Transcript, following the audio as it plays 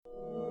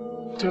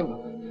Tell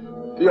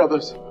them, the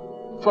others,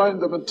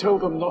 find them and tell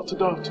them not to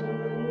doubt.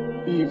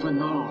 Even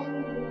now,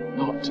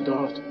 not to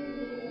doubt.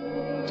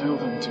 Tell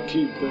them to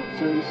keep their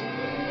faith.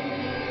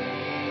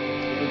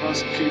 They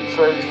must keep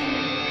faith.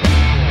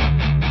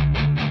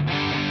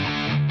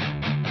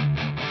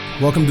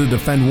 Welcome to the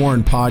Defend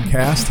Warren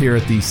podcast here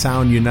at the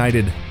Sound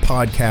United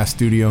podcast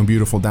studio in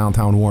beautiful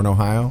downtown Warren,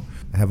 Ohio.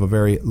 I have a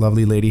very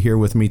lovely lady here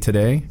with me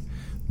today,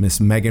 Miss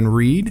Megan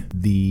Reed,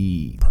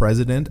 the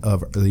president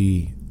of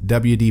the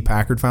W.D.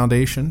 Packard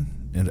Foundation,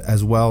 and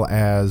as well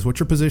as, what's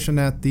your position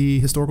at the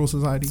Historical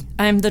Society?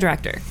 I'm the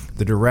director.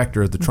 The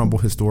director of the Trumbull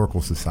Historical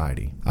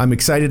Society. I'm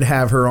excited to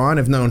have her on.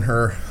 I've known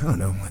her, I don't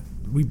know,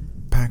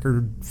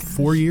 Packard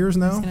 4 years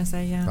now? I was going to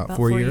say, yeah, about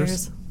 4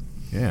 years.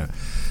 Yeah.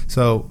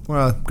 So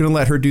I'm going to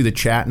let her do the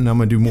chat, and I'm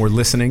going to do more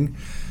listening.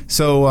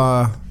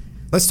 So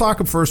let's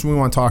talk first. We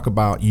want to talk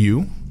about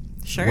you,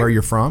 sure. Where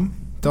you're from.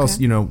 Tell us,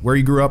 where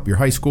you grew up, your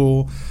high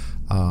school.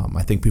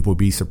 I think people would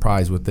be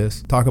surprised with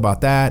this. Talk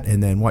about that,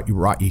 and then what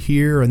brought you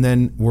here, and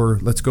then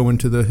let's go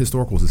into the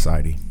Historical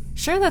Society.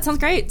 Sure, that sounds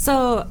great.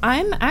 So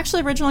I'm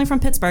actually originally from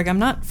Pittsburgh. I'm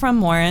not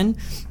from Warren.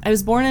 I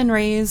was born in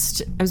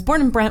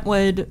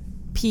Brentwood,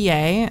 PA,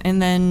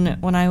 and then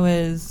when I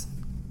was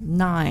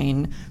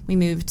 9, we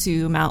moved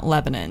to Mount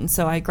Lebanon.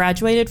 So I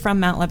graduated from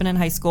Mount Lebanon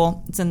High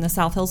School. It's in the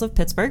South Hills of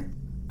Pittsburgh.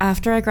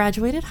 After I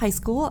graduated high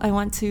school, I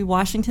went to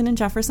Washington and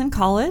Jefferson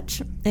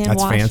College.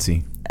 That's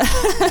fancy.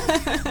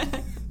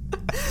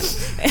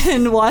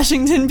 In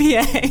Washington,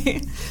 PA.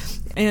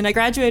 And I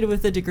graduated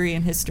with a degree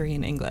in history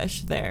and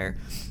English there.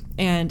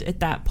 And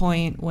at that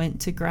point,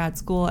 went to grad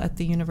school at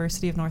the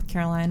University of North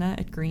Carolina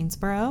at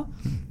Greensboro.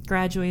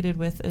 Graduated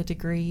with a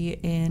degree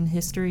in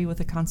history with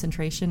a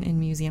concentration in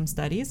museum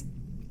studies.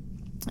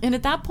 And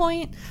at that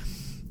point,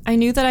 I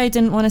knew that I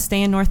didn't want to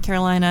stay in North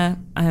Carolina.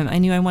 I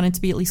knew I wanted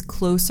to be at least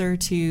closer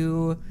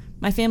to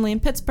my family in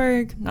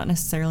Pittsburgh, not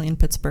necessarily in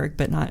Pittsburgh,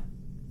 but not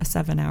a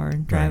 7-hour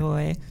drive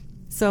away.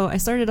 So I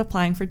started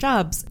applying for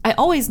jobs. I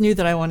always knew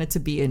that I wanted to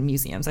be in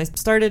museums. I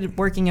started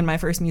working in my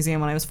first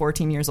museum when I was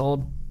 14 years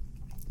old.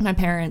 My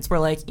parents were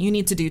like, you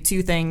need to do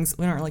 2 things.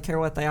 We don't really care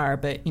what they are,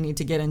 but you need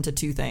to get into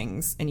 2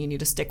 things and you need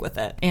to stick with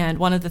it. And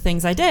one of the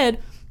things I did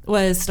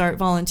was start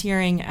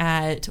volunteering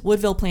at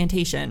Woodville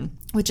Plantation,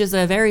 which is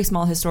a very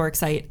small historic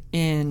site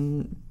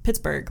in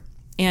Pittsburgh,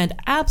 and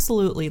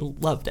absolutely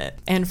loved it.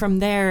 And from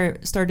there,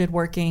 started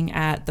working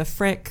at the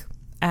Frick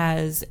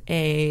as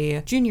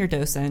a junior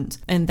docent.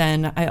 And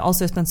then I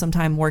also spent some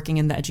time working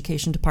in the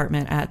education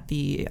department at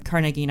the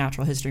Carnegie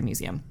Natural History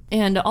Museum.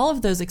 And all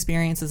of those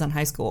experiences in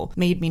high school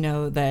made me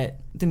know that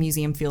the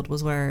museum field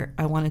was where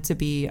I wanted to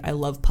be. I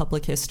love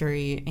public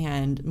history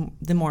and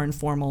the more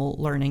informal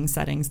learning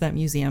settings that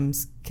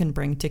museums can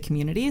bring to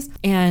communities.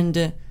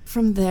 And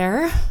from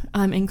there,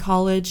 in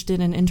college,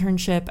 did an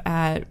internship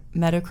at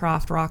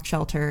Meadowcroft Rock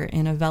Shelter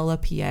in Avella,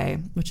 PA,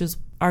 which is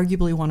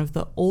arguably one of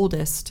the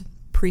oldest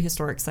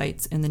prehistoric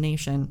sites in the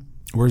nation.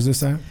 Where's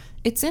this at?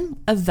 It's in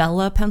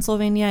Avella,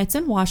 Pennsylvania. It's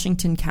in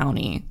Washington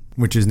County.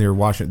 Which is near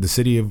Washington, the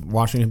city of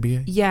Washington,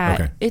 PA? Yeah.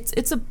 Okay.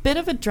 It's a bit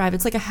of a drive.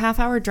 It's like a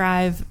half-hour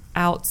drive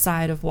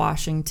outside of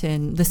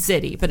Washington, the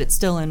city, but it's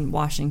still in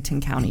Washington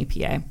County,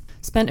 PA.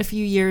 Spent a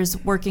few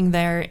years working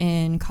there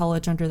in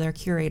college under their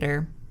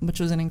curator,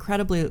 which was an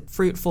incredibly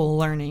fruitful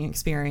learning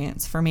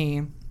experience for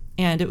me.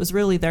 And it was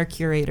really their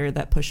curator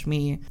that pushed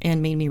me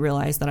and made me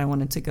realize that I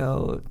wanted to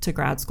go to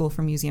grad school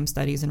for museum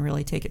studies and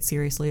really take it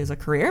seriously as a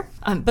career.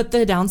 But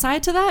the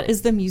downside to that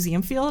is the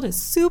museum field is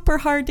super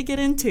hard to get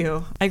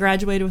into. I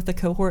graduated with a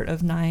cohort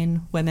of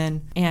 9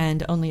 women,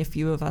 and only a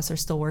few of us are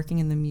still working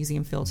in the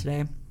museum field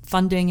today.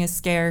 Funding is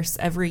scarce.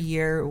 Every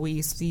year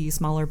we see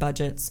smaller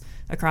budgets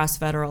across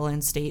federal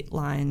and state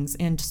lines,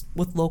 and just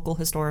with local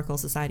historical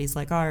societies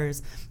like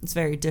ours, it's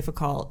very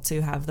difficult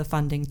to have the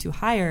funding to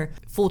hire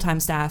full-time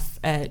staff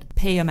at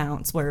pay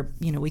amounts where,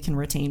 we can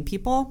retain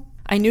people.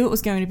 I knew it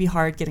was going to be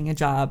hard getting a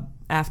job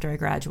after I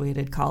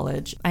graduated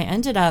college. I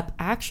ended up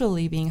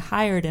actually being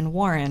hired in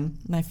Warren.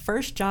 My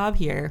first job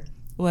here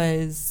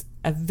was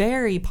a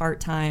very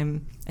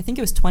part-time, I think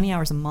it was 20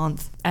 hours a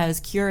month,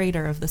 as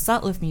curator of the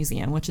Sutliff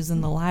Museum, which is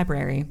in the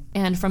library.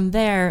 And from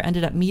there,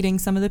 ended up meeting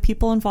some of the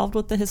people involved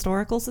with the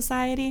Historical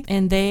Society,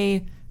 and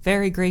they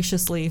very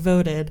graciously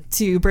voted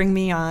to bring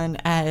me on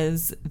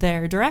as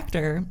their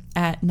director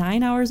at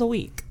 9 hours a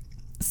week.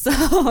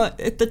 So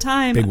at the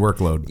time... Big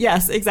workload.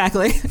 Yes,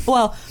 exactly.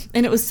 Well,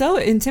 and it was so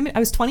intimidating. I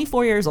was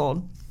 24 years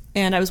old,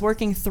 and I was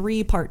working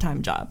 3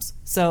 part-time jobs.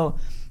 So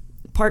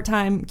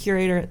part-time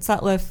curator at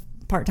Sutliff,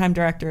 part-time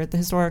director at the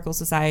Historical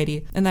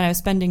Society, and then I was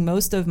spending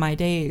most of my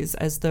days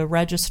as the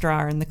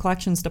registrar in the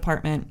collections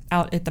department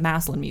out at the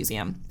Massillon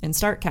Museum in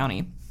Stark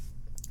County,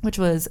 which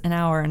was an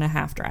hour and a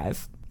half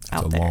drive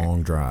out there. It's a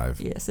long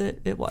drive. Yes,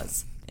 it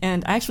was.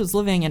 And I actually was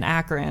living in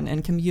Akron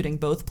and commuting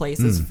both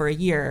places for a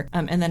year.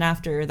 And then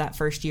after that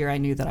first year, I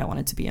knew that I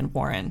wanted to be in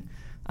Warren.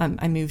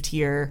 I moved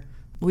here.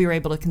 We were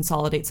able to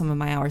consolidate some of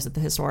my hours at the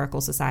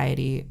Historical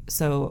Society.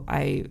 So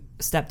I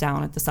stepped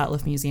down at the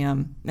Sutliff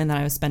Museum, and then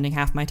I was spending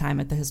half my time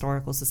at the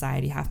Historical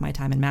Society, half my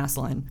time in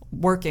Massillon,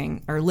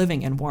 working or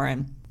living in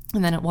Warren.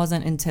 And then it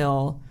wasn't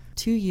until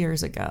 2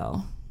 years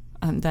ago,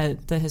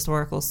 that the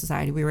Historical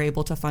Society, we were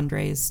able to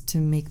fundraise to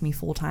make me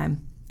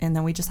full-time. And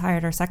then we just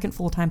hired our second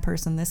full-time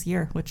person this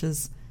year, which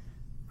is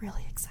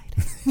really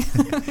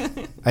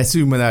exciting. I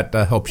assume that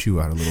helps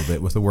you out a little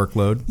bit with the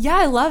workload. Yeah,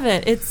 I love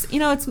it.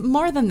 It's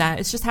more than that.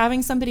 It's just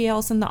having somebody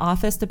else in the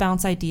office to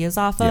bounce ideas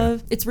off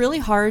of. It's really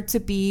hard to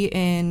be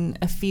in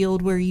a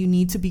field where you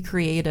need to be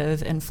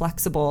creative and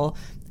flexible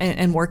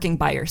and working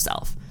by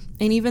yourself.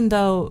 And even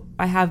though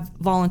I have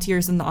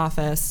volunteers in the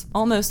office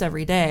almost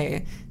every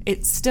day,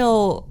 it's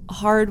still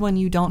hard when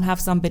you don't have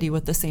somebody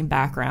with the same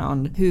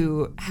background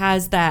who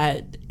has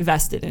that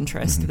vested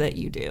interest that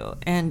you do.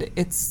 And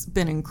it's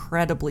been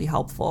incredibly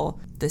helpful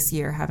this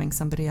year having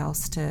somebody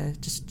else to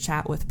just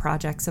chat with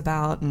projects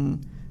about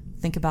and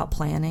think about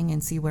planning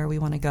and see where we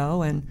want to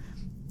go. And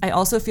I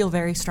also feel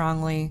very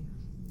strongly,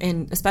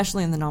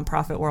 especially in the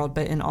nonprofit world,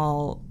 but in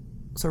all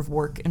sort of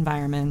work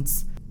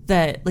environments,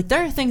 that like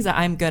there are things that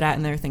I'm good at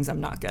and there are things I'm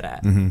not good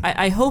at.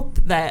 I hope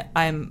that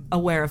I'm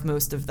aware of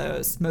most of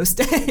those most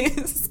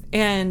days.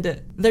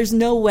 And there's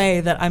no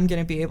way that I'm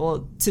going to be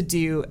able to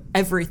do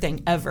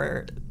everything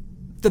ever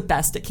the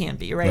best it can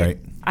be, right?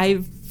 I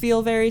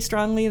feel very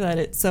strongly that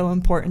it's so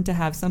important to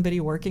have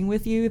somebody working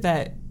with you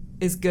that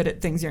is good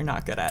at things you're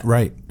not good at.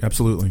 Right,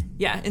 absolutely.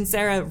 Yeah, and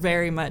Sarah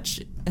very much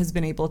has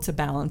been able to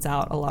balance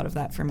out a lot of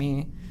that for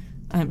me.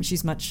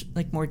 She's much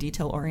more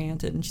detail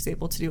oriented, and she's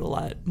able to do a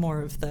lot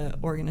more of the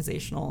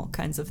organizational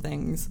kinds of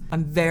things.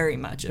 I'm very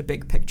much a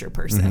big picture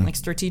person, like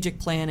strategic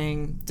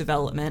planning,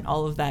 development,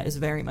 all of that is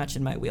very much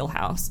in my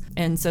wheelhouse.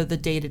 And so the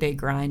day-to-day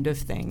grind of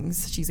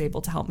things, she's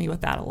able to help me with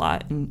that a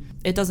lot. And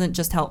it doesn't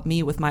just help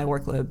me with my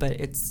workload, but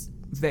it's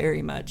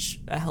very much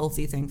a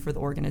healthy thing for the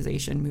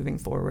organization moving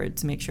forward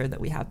to make sure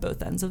that we have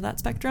both ends of that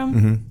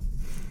spectrum.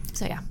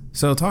 So, yeah.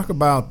 So talk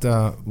about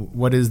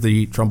what is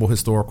the Trumbull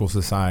Historical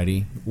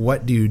Society?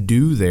 What do you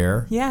do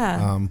there?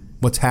 Yeah.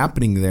 What's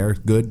happening there?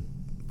 Good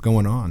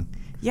going on.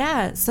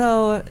 Yeah.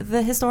 So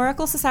the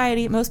Historical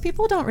Society, most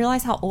people don't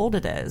realize how old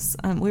it is.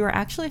 We were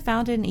actually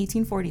founded in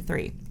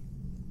 1843.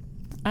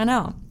 I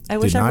know. I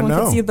wish everyone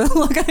could see the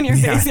look on your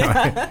face.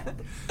 Yeah.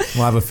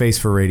 We'll have a face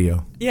for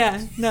radio.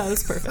 Yeah. No,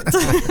 that's perfect.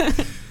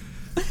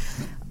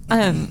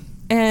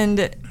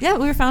 And yeah,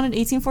 we were founded in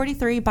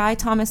 1843 by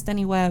Thomas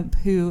Denny Webb,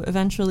 who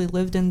eventually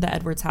lived in the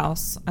Edwards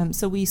House.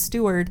 So we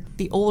steward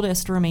the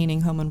oldest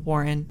remaining home in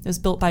Warren. It was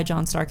built by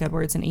John Stark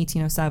Edwards in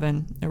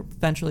 1807,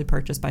 eventually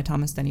purchased by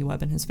Thomas Denny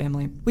Webb and his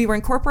family. We were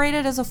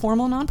incorporated as a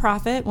formal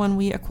nonprofit when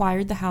we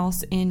acquired the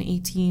house in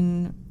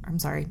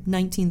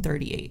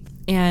 1938.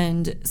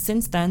 And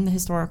since then, the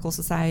Historical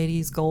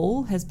Society's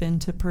goal has been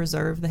to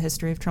preserve the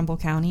history of Trumbull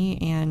County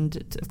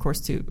and, of course,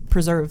 to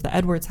preserve the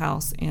Edwards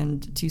House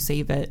and to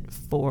save it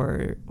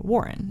for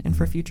Warren and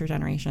for future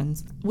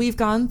generations. We've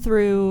gone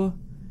through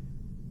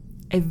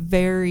a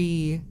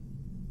very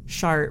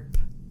sharp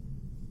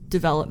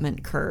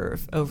development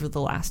curve over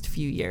the last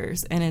few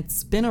years, and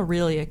it's been a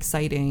really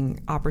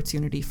exciting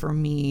opportunity for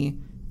me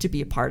to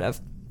be a part of.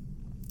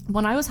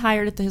 When I was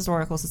hired at the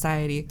Historical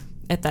Society,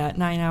 at that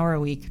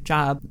 9-hour-a-week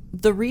job,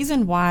 the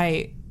reason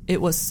why it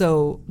was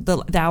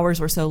the hours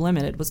were so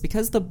limited was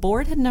because the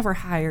board had never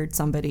hired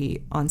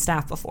somebody on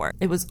staff before.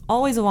 It was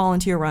always a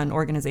volunteer-run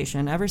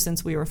organization ever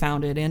since we were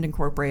founded and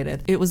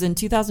incorporated. It was in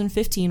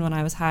 2015 when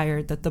I was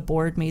hired that the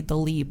board made the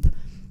leap.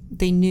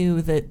 They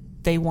knew that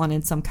they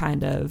wanted some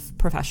kind of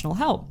professional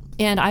help.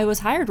 And I was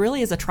hired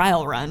really as a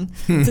trial run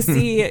to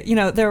see,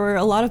 there were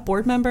a lot of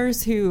board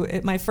members who,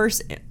 at my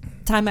first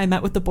time I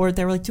met with the board,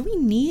 they were like, do we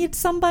need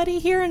somebody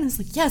here? And I was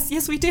like,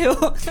 yes, we do.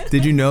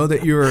 Did you know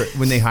that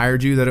when they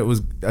hired you, that it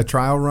was a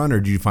trial run,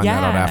 or did you find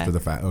that out after the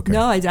fact? Okay.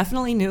 No, I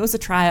definitely knew it was a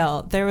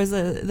trial. There was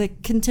the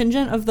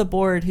contingent of the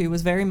board who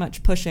was very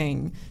much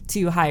pushing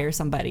to hire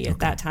somebody at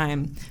that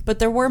time. But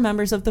there were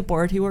members of the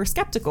board who were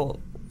skeptical,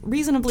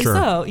 reasonably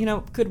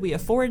so. Could we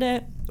afford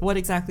it? What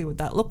exactly would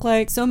that look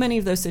like? So many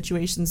of those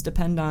situations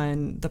depend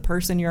on the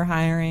person you're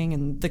hiring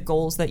and the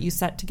goals that you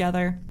set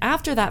together.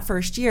 After that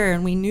first year,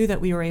 and we knew that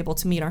we were able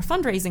to meet our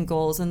fundraising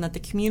goals and that the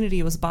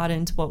community was bought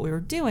into what we were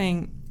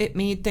doing, it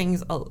made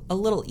things a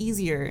little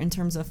easier in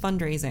terms of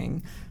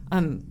fundraising.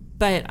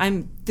 But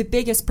I'm the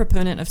biggest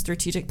proponent of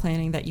strategic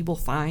planning that you will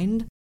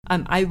find.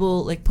 I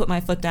will put my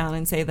foot down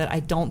and say that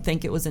I don't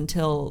think it was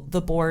until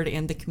the board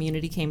and the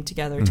community came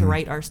together to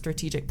write our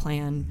strategic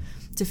plan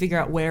to figure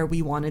out where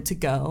we wanted to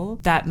go,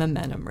 that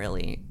momentum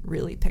really,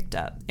 really picked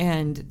up.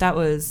 And that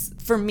was,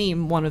 for me,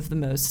 one of the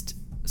most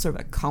sort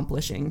of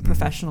accomplishing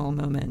professional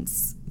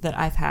moments that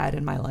I've had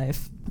in my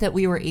life, that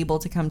we were able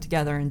to come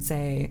together and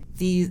say,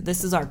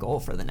 this is our goal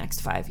for the next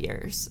 5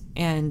 years.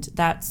 And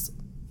that's,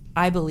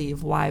 I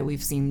believe, why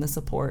we've seen the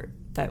support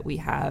that we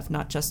have,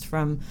 not just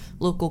from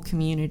local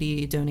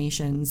community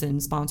donations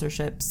and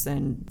sponsorships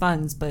and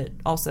funds, but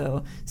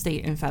also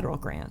state and federal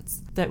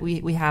grants. That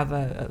we have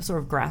a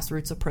sort of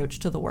grassroots approach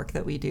to the work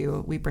that we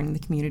do. We bring the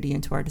community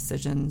into our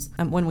decisions.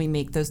 And when we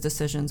make those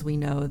decisions, we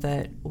know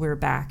that we're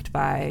backed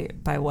by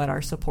what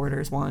our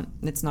supporters want.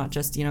 It's not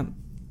just,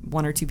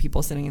 1 or 2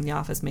 people sitting in the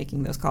office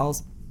making those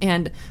calls.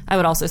 And I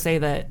would also say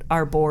that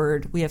our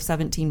board, we have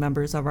 17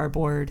 members of our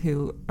board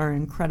who are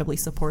incredibly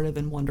supportive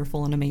and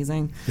wonderful and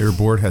amazing. Your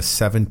board has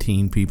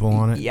 17 people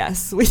on it?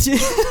 Yes, we do.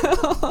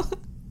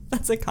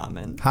 That's a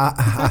common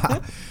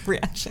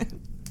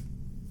reaction.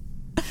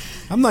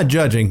 I'm not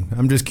judging.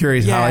 I'm just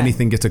curious how Yeah.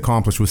 anything gets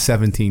accomplished with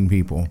 17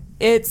 people.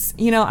 It's,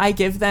 I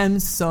give them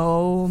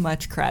so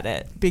much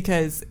credit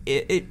because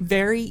it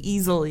very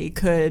easily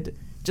could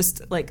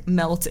just like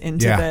melt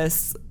into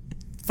this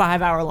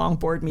 5-hour-long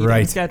board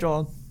meeting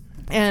schedule.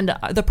 And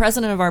the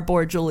president of our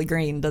board, Julie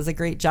Green, does a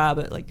great job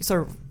at like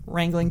sort of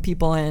wrangling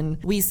people in.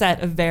 We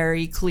set a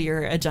very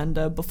clear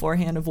agenda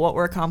beforehand of what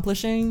we're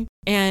accomplishing.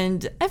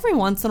 And every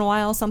once in a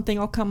while, something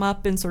will come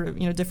up and sort of,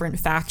 different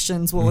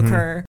factions will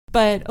occur.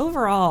 But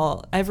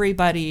overall,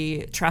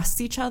 everybody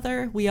trusts each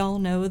other. We all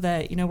know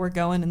that, we're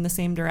going in the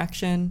same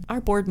direction.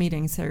 Our board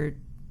meetings are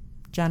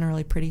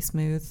generally pretty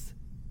smooth.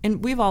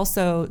 And we've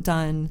also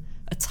done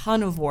a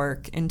ton of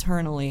work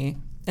internally.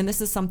 And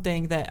this is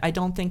something that I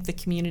don't think the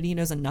community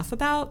knows enough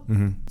about,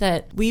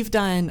 that we've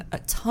done a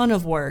ton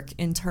of work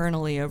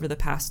internally over the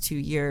past 2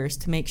 years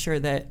to make sure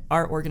that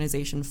our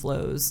organization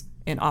flows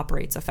and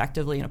operates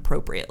effectively and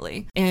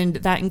appropriately. And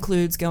that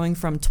includes going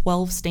from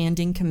 12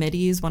 standing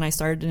committees when I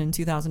started in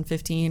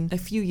 2015. A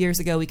few years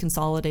ago, we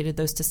consolidated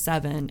those to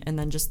 7. And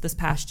then just this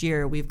past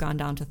year, we've gone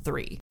down to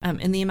 3.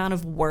 And the amount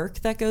of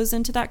work that goes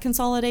into that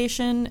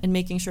consolidation and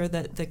making sure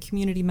that the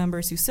community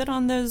members who sit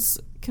on those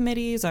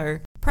committees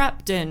are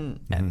prepped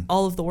and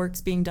all of the work's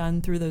being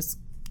done through those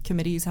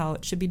committees, how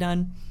it should be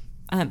done.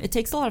 It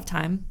takes a lot of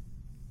time,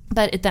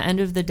 but at the end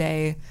of the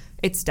day,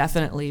 it's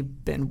definitely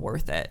been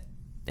worth it.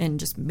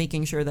 And just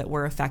making sure that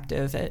we're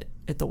effective at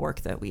the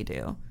work that we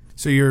do.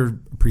 So you're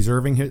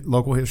preserving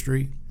local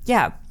history?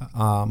 Yeah.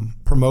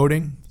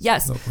 Promoting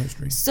yes. local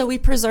history? So we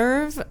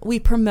preserve, we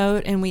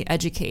promote, and we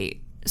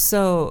educate.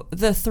 So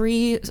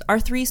our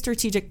three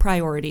strategic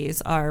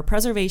priorities are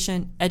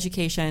preservation,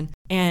 education,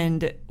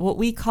 and what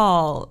we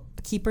call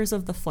keepers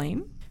of the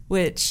flame,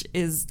 which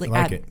is like...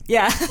 I like it.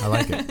 Yeah. I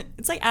like it.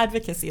 It's like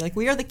advocacy. Like,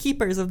 we are the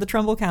keepers of the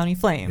Trumbull County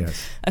flame.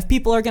 Yes. If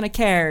people are going to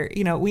care,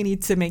 we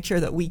need to make sure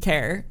that we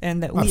care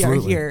and that we are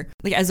here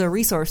like as a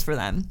resource for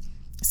them.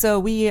 So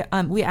we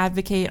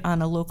advocate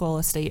on a local,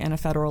 a state, and a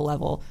federal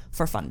level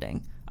for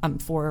funding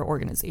for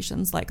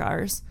organizations like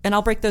ours. And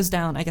I'll break those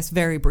down, I guess,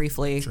 very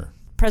briefly. Sure.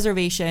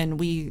 Preservation,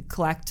 we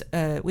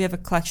have a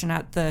collection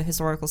at the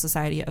Historical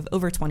Society of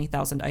over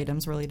 20,000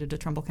 items related to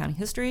Trumbull County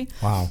history.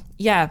 Wow.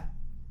 Yeah.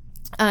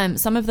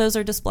 Some of those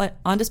are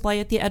on display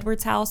at the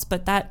Edwards House,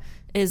 but that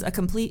is a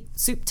complete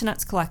soup to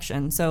nuts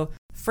collection. So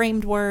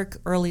framed work,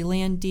 early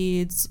land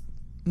deeds,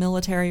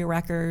 military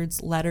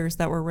records, letters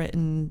that were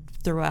written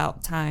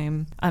throughout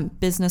time,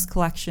 business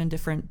collection,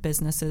 different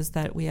businesses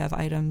that we have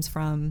items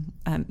from,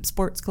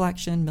 sports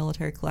collection,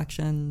 military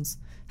collections,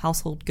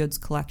 household goods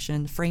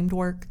collection, framed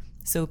work.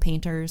 So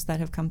painters that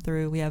have come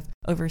through. We have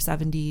over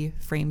 70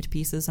 framed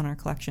pieces in our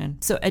collection.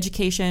 So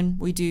education,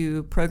 we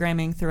do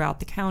programming throughout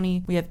the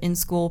county. We have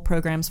in-school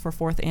programs for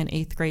 4th and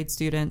 8th grade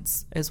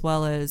students, as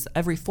well as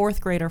every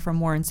 4th grader from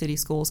Warren City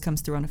Schools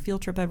comes through on a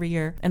field trip every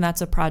year. And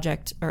that's a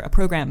project or a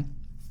program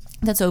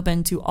that's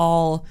open to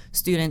all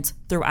students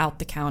throughout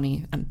the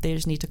county. They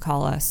just need to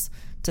call us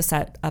to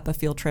set up a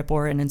field trip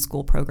or an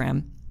in-school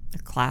program. A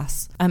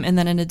class. And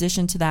then in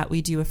addition to that,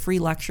 we do a free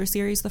lecture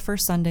series the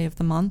first Sunday of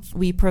the month.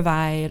 We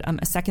provide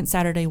a second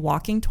Saturday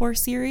walking tour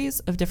series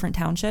of different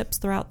townships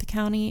throughout the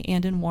county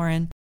and in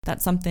Warren.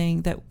 That's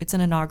something that it's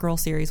an inaugural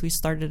series. We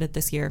started it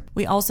this year.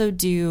 We also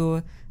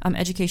do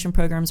education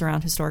programs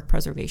around historic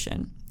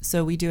preservation.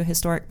 So we do a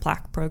historic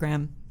plaque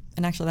program.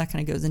 And actually that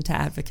kind of goes into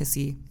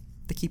advocacy,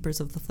 the keepers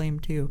of the flame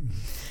too.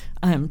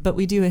 But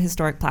we do a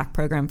historic plaque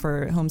program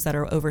for homes that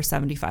are over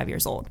 75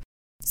 years old.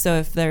 So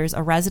if there's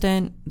a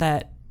resident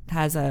that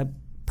has a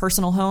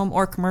personal home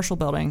or commercial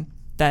building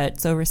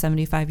that's over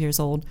 75 years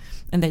old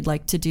and they'd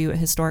like to do a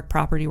historic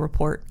property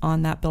report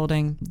on that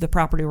building, the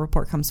property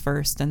report comes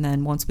first, and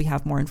then once we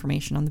have more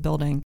information on the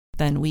building,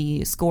 then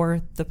we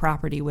score the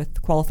property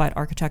with qualified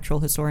architectural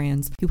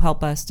historians who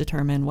help us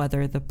determine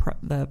whether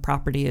the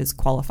property is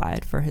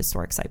qualified for a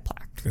historic site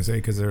plaque. I was going to say,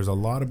 because there's a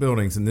lot of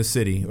buildings in this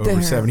city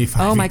over 75 years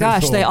old. Oh my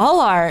gosh, they all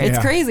are. It's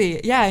Yeah.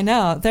 crazy. Yeah, I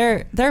know.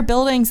 They're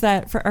buildings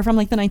that are from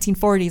like the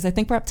 1940s. I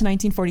think we're up to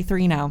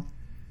 1943 now.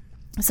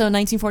 So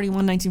 1941,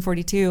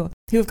 1942,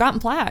 who have gotten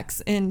plaques,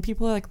 and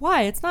people are like,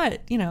 why? It's not,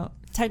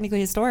 technically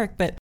historic,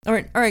 but,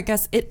 or I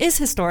guess it is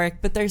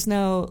historic, but there's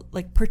no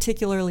like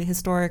particularly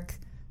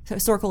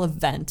historical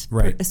event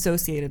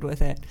associated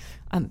with it.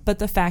 But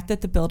the fact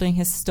that the building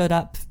has stood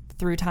up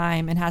through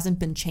time and hasn't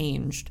been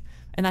changed,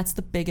 and that's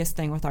the biggest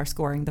thing with our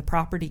scoring. The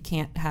property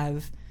can't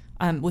have,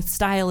 with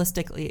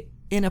stylistically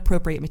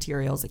inappropriate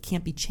materials, it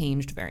can't be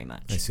changed very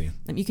much. I see.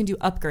 You can do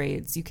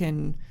upgrades, you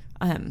can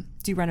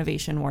do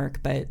renovation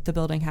work, but the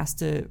building has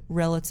to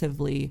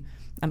relatively,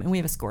 and we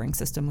have a scoring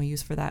system we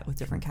use for that with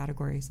different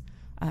categories,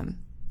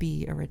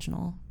 be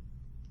original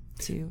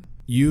too.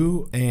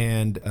 You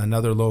and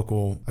another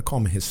local, I call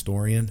him a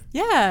historian.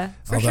 Yeah,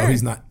 for although sure.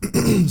 he's not,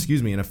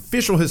 excuse me, an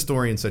official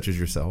historian such as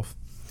yourself.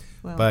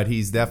 Well, but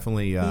he's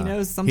definitely he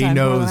knows sometimes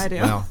more than I do.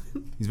 Well,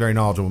 he's very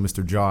knowledgeable,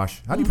 Mr.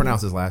 Josh. How do you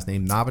pronounce his last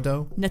name?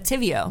 Navito?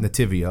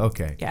 Nativio.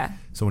 Okay. Yeah.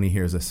 So when he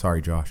hears this,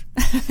 sorry, Josh.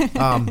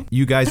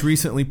 You guys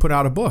recently put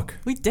out a book.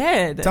 We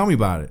did. Tell me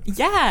about it.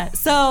 Yeah.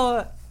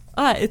 So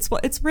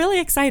it's really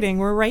exciting.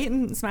 We're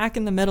right smack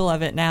in the middle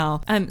of it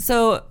now.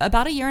 So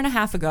about a year and a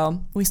half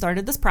ago, we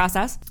started this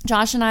process.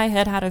 Josh and I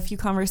had a few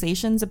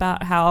conversations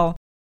about how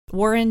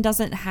Warren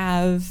doesn't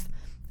have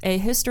a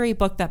history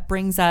book that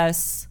brings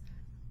us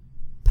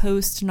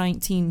post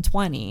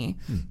 1920.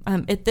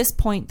 At this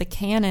point, the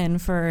canon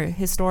for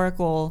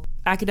historical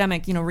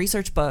academic,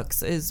 research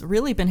books has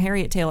really been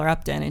Harriet Taylor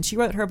Upton, and she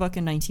wrote her book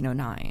in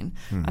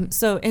 1909.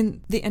 So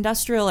in the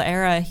industrial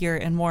era here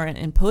in Warren,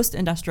 and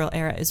post-industrial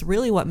era, is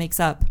really what makes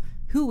up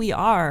who we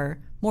are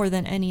more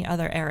than any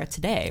other era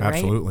today, right?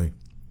 Absolutely.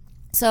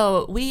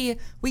 So we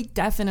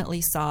definitely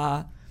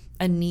saw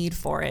a need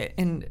for it.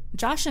 And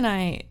Josh and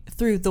I,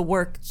 through the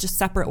work, just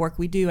separate work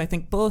we do, I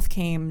think both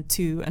came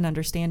to an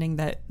understanding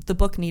that the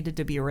book needed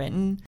to be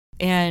written.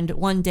 And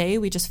one day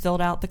we just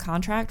filled out the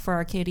contract for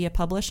Arcadia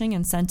Publishing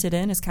and sent it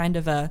in as kind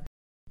of a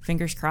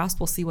fingers crossed,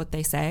 we'll see what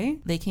they say.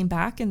 They came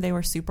back and they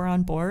were super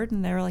on board,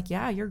 and they were like,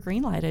 yeah, you're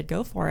green lighted,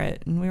 go for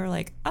it. And we were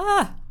like,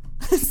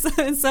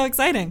 it's so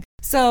exciting.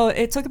 So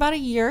it took about a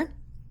year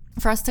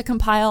for us to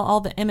compile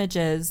all the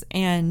images.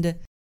 And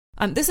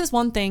this is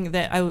one thing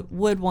that I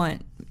would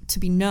want to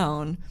be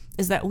known,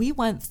 is that we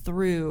went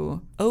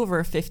through over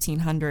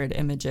 1,500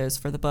 images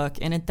for the book.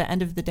 And at the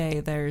end of the day,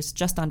 there's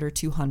just under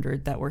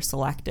 200 that were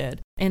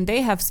selected. And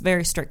they have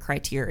very strict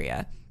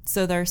criteria.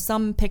 So there are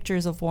some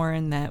pictures of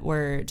Warren that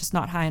were just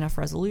not high enough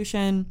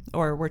resolution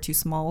or were too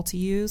small to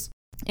use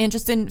and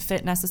just didn't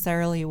fit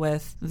necessarily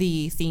with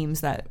the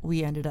themes that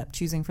we ended up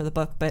choosing for the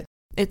book. But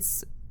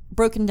it's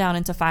broken down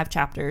into 5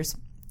 chapters.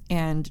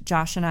 And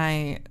Josh and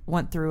I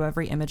went through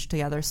every image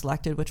together,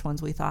 selected which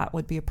ones we thought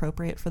would be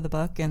appropriate for the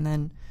book, and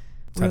then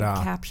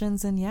wrote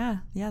captions and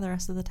the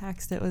rest of the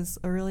text. It was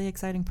a really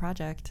exciting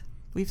project.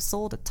 We've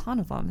sold a ton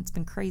of them. It's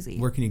been crazy.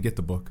 Where can you get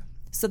the book?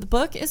 So the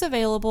book is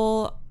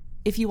available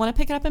if you want to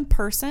pick it up in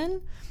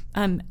person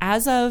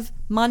as of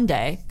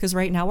Monday, because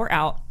right now we're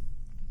out.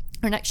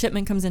 Our next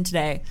shipment comes in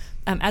today.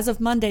 As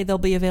of Monday, they'll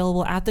be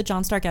available at the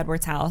John Stark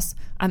Edwards House.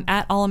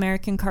 At All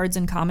American Cards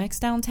and Comics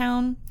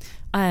downtown.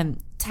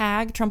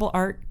 Tag, Trumbull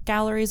Art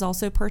Gallery, is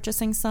also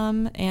purchasing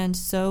some, and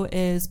so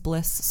is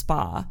Bliss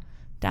Spa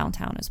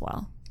downtown as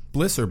well.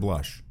 Bliss or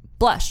Blush?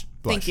 Blush.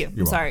 Thank you.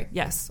 I'm sorry.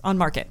 Yes, on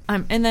Market.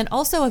 And then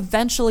also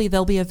eventually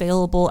they'll be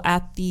available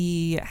at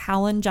the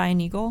Howland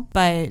Giant Eagle,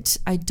 but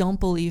I don't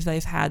believe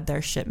they've had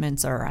their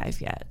shipments arrive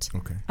yet.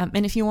 Okay.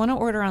 And if you want to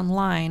order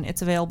online,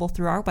 it's available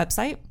through our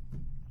website.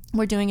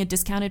 We're doing a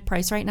discounted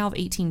price right now of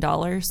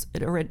 $18.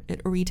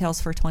 It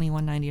retails for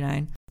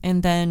 $21.99.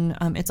 And then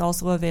it's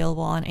also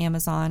available on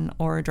Amazon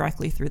or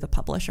directly through the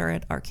publisher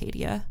at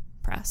Arcadia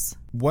Press.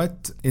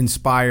 What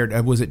inspired,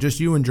 was it just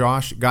you and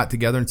Josh got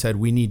together and said,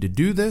 we need to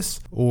do this?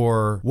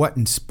 Or what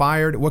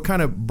inspired, what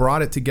kind of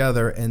brought it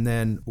together? And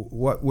then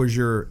what was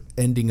your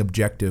ending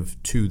objective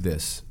to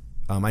this?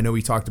 I know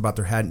we talked about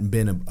there hadn't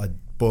been a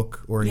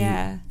book or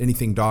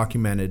anything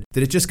documented.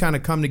 Did it just kind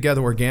of come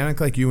together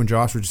organically, like you and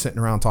Josh were just sitting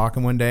around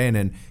talking one day and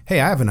then, hey,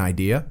 I have an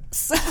idea?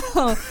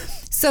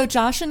 So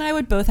Josh and I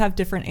would both have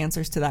different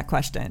answers to that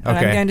question. And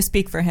okay. I'm going to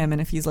speak for him,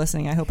 and if he's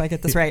listening, I hope I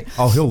get this right.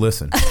 Oh, he'll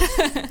listen.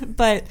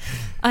 But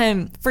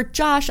for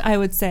Josh, I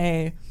would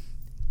say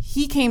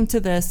he came to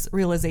this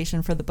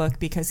realization for the book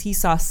because he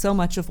saw so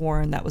much of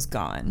Warren that was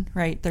gone,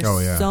 right?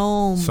 There's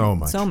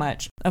so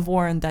much of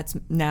Warren that's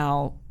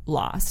now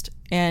lost.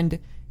 And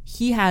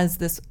he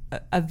has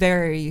a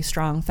very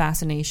strong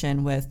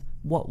fascination with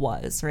what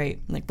was, right?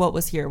 Like what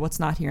was here, what's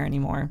not here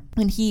anymore.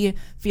 And he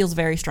feels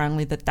very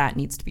strongly that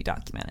needs to be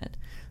documented.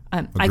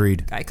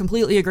 Agreed. I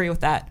completely agree with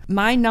that.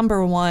 My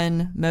number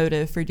one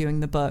motive for doing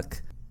the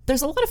book,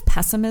 there's a lot of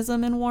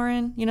pessimism in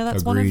Warren.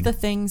 That's one of the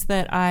things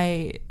that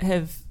I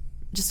have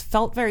just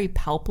felt very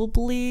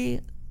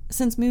palpably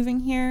since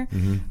moving here.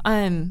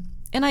 Mm-hmm.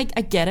 And I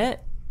get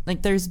it.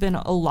 Like there's been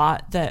a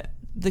lot that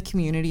the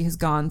community has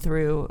gone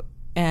through,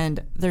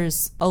 and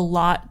there's a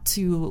lot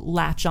to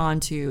latch on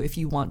to if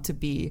you want to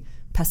be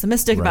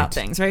pessimistic about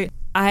things, right?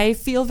 I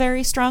feel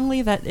very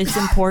strongly that it's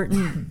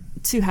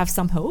important to have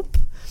some hope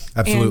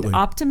and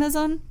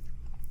optimism.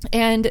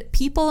 And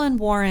people in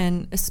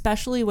Warren,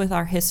 especially with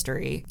our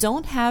history,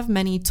 don't have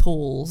many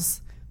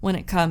tools when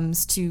it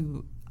comes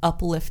to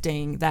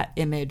uplifting that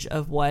image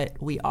of what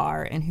we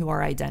are and who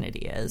our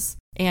identity is.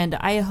 And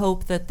I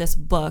hope that this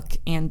book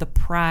and the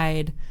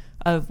pride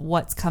of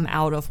what's come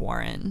out of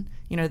Warren,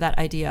 that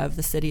idea of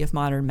the city of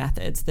modern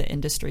methods, the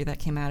industry that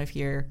came out of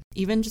here,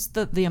 even just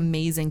the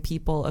amazing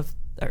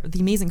the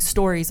amazing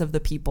stories of the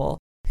people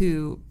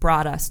who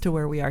brought us to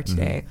where we are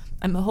today. Mm-hmm.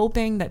 I'm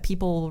hoping that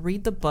people will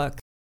read the book,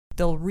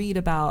 they'll read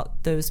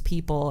about those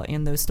people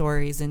and those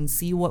stories and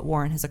see what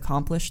Warren has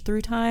accomplished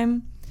through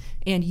time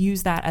and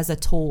use that as a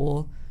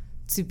tool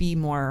to be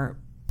more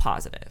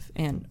positive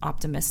and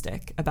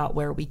optimistic about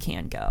where we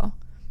can go.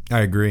 I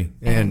agree.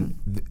 And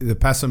the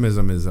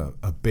pessimism is a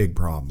big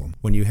problem.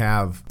 When you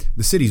have,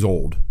 the city's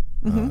old.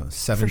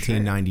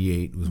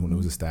 1798 was when it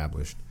was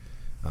established.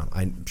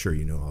 I'm sure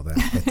you know all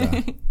that.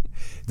 But,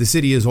 the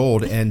city is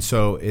old, and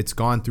so it's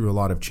gone through a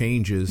lot of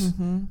changes.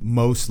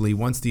 Mostly,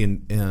 once the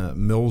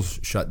mills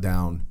shut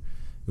down,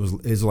 it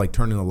was like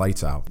turning the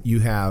lights out. You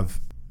have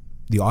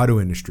the auto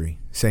industry,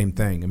 same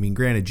thing. I mean,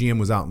 granted, GM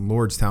was out in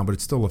Lordstown, but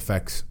it still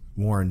affects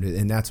Warren,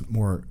 and that's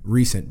more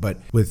recent. But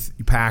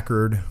with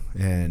Packard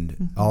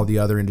and all the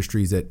other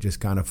industries that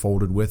just kind of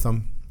folded with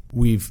them,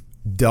 we've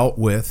dealt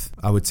with,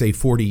 I would say,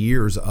 40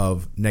 years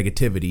of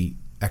negativity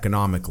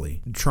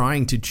economically.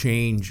 Trying to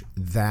change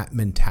that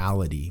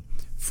mentality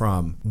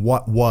from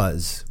what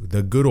was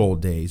the good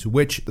old days,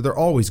 which they're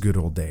always good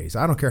old days.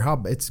 I don't care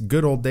how, it's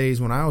good old days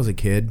when I was a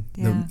kid.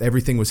 Yeah.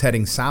 Everything was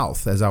heading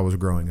south as I was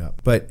growing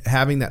up. But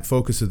having that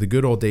focus of the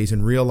good old days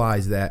and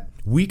realize that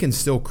we can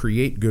still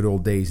create good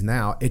old days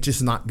now, it's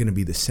just not going to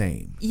be the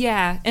same.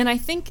 Yeah, and I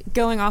think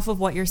going off of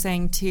what you're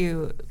saying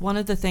too, one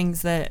of the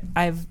things that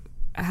I've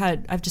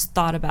just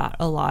thought about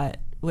a lot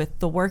with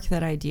the work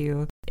that I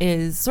do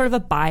is sort of a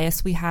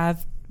bias we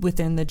have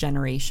within the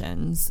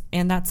generations.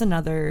 And that's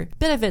another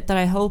bit of it that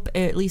I hope,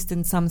 at least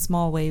in some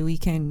small way, we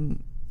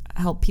can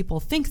help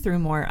people think through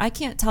more. I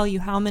can't tell you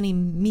how many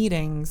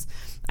meetings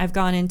I've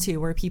gone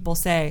into where people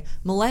say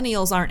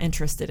millennials aren't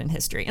interested in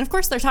history. And of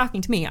course they're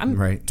talking to me.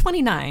 I'm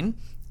 29.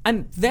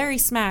 I'm very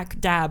smack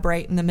dab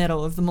right in the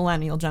middle of the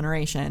millennial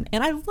generation,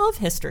 and I love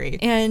history.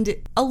 And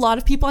a lot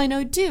of people I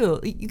know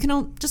do. You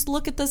can just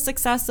look at the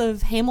success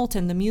of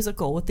Hamilton, the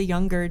musical, with the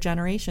younger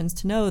generations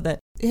to know that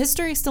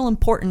history is still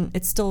important.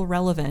 It's still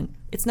relevant.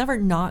 It's never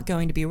not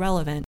going to be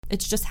relevant.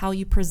 It's just how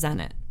you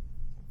present it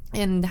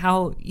and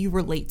how you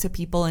relate to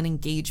people and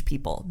engage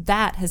people.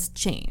 That has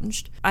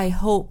changed. I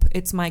hope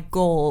it's my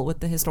goal with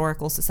the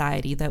Historical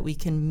Society that we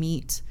can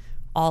meet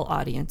all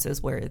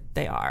audiences where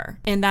they are.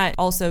 And that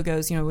also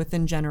goes,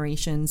 within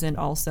generations and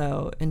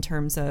also in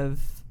terms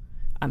of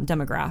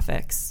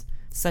demographics,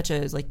 such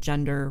as like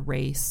gender,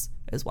 race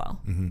as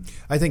well.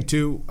 I think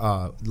too,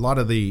 a lot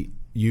of the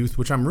youth,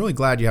 which I'm really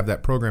glad you have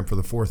that program for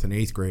the 4th and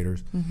 8th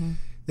graders,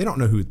 they don't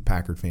know who the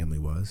Packard family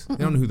was. They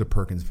don't know who the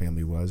Perkins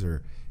family was,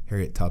 or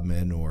Harriet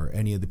Tubman, or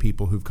any of the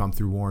people who've come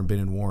through Warren, been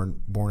in Warren,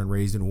 born and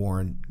raised in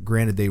Warren.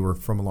 Granted, they were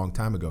from a long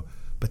time ago,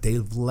 but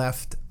they've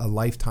left a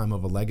lifetime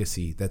of a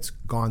legacy that's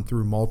gone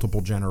through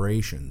multiple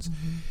generations.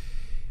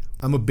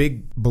 I'm a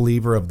big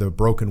believer of the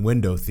broken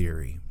window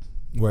theory,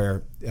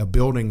 where a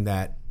building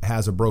that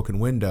has a broken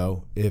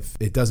window, if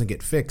it doesn't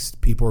get fixed,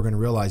 people are going to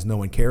realize no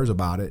one cares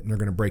about it, and they're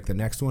going to break the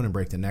next one and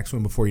break the next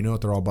one. Before you know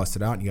it, they're all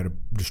busted out, and you got a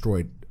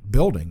destroyed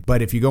building.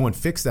 But if you go and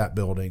fix that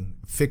building,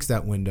 fix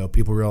that window,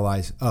 people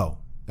realize, oh,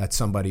 that's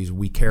somebody's,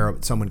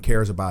 someone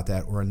cares about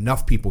that, or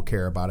enough people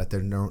care about it,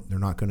 they're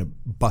not going to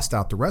bust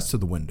out the rest of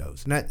the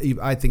windows. And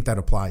I think that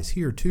applies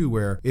here too,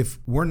 where if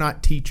we're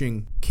not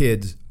teaching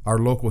kids our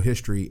local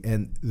history,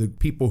 and the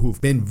people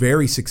who've been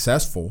very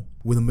successful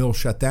with a mill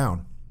shut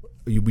down,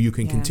 you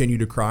can continue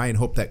to cry and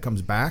hope that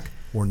comes back,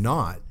 or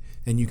not,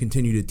 and you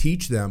continue to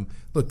teach them,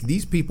 look,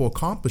 these people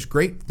accomplished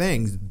great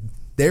things.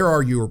 There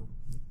are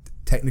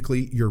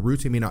technically your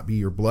roots. They may not be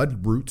your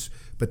blood roots,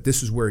 but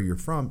this is where you're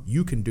from.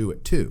 You can do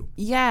it too.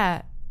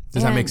 Yeah.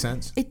 Does that make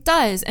sense? It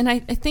does. And I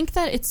think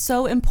that it's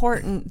so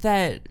important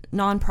that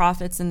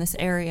nonprofits in this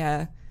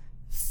area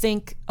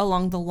think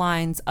along the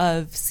lines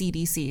of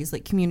CDCs,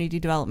 like Community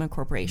Development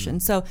Corporation.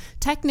 So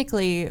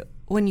technically,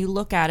 when you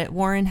look at it,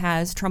 Warren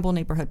has Trumbull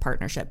Neighborhood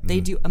Partnership. They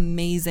do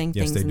amazing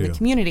things in the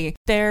community.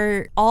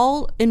 They're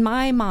all, in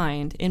my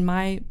mind, in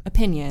my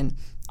opinion,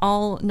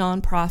 all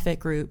nonprofit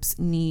groups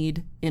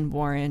need in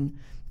Warren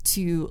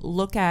to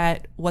look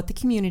at what the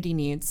community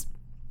needs,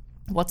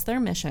 what's their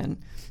mission,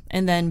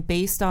 and then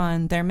based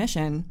on their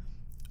mission,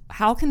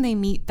 how can they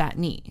meet that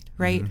need,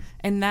 right?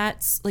 And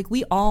that's like,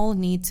 we all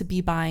need to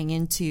be buying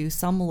into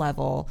some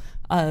level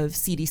of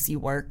CDC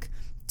work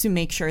to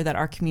make sure that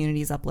our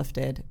community is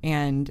uplifted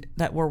and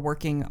that we're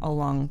working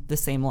along the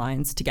same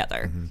lines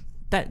together.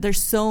 That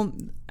there's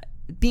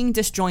being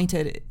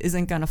disjointed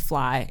isn't going to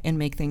fly and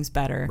make things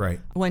better. Right.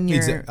 When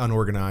you're it's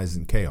unorganized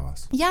and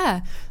chaos.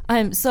 Yeah.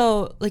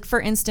 So like, for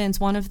instance,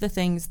 one of the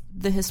things,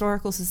 the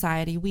Historical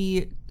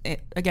Society,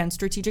 again,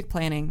 strategic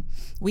planning,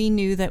 we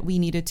knew that we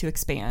needed to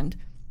expand.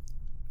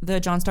 The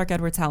John Stark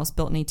Edwards house,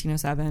 built in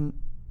 1807,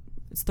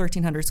 it's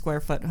 1,300 square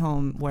foot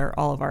home where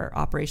all of our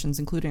operations,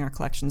 including our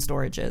collection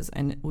storage, is,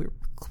 and we were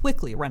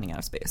quickly running out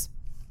of space.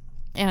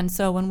 And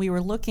so when we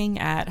were looking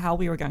at how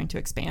we were going to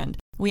expand,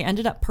 we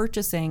ended up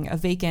purchasing a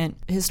vacant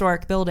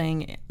historic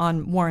building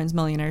on Warren's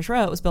Millionaires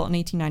Row. It was built in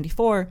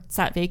 1894. It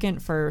sat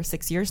vacant for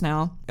 6 years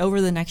now.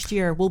 Over the next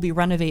year, we'll be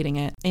renovating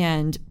it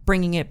and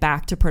bringing it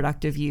back to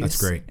productive use.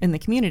 That's great. In the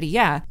community.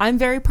 Yeah. I'm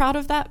very proud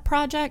of that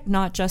project,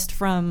 not just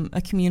from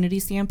a community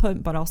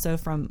standpoint, but also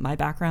from my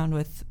background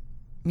with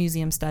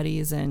museum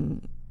studies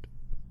and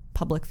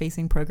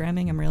public-facing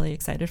programming. I'm really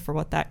excited for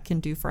what that can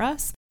do for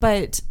us.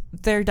 But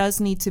there does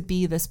need to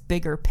be this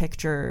bigger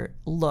picture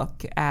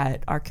look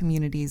at our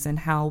communities and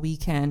how we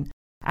can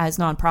as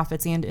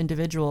nonprofits and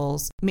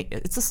individuals.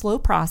 It's a slow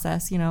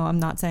process. I'm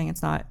not saying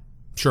it's not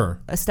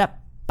Sure. a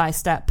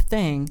step-by-step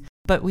thing,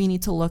 but we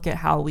need to look at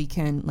how we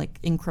can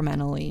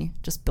incrementally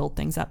just build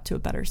things up to a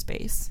better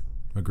space.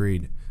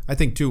 Agreed. I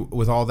think too,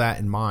 with all that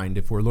in mind,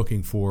 if we're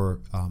looking for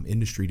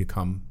industry to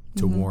come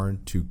to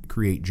Warren to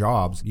create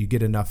jobs, you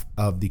get enough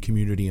of the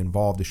community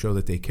involved to show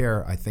that they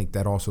care. I think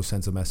that also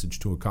sends a message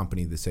to a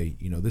company to say,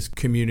 this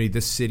community,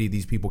 this city,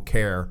 these people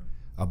care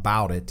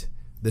about it.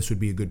 This would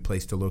be a good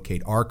place to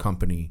locate our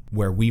company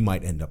where we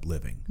might end up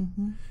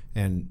living.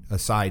 And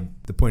aside,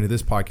 the point of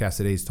this podcast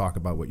today is talk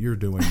about what you're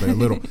doing, but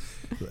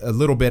a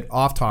little bit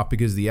off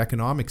topic is the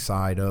economic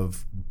side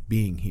of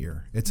being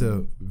here. It's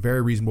a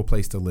very reasonable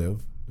place to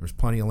live. There's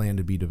plenty of land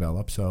to be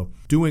developed. So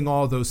doing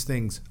all those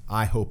things,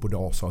 I hope, would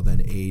also then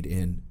aid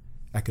in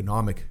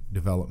economic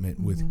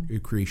development with the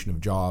creation of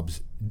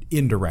jobs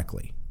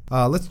indirectly.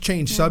 Let's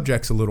change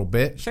subjects a little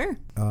bit. Sure.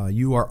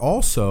 You are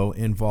also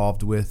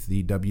involved with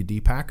the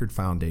W.D. Packard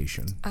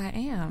Foundation. I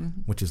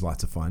am. Which is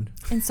lots of fun.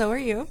 And so are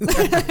you.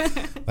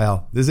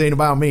 Well, this ain't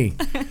about me.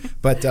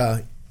 But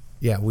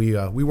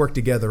we work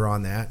together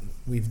on that.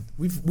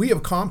 We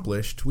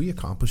accomplished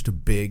a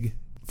big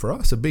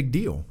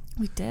deal.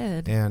 We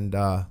did. And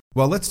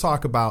let's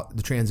talk about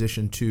the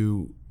transition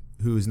to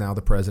who is now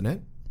the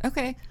president.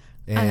 Okay.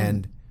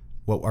 And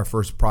what our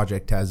first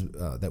project has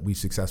that we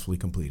successfully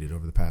completed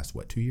over the past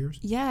 2 years?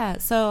 Yeah.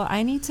 So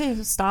I need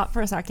to stop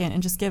for a second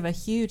and just give a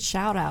huge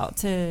shout out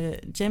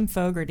to Jim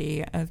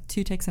Fogarty of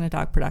Two Ticks and a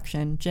Dog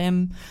Production.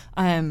 Jim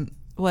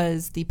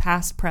was the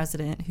past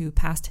president who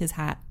passed his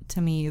hat to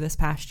me this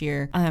past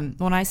year.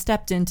 When I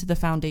stepped into the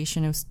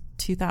foundation, it was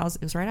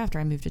 2000. It was right after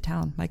I moved to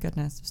town. My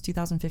goodness, it was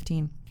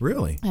 2015.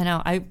 Really? I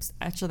know.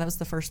 That was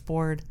the first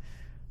board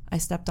I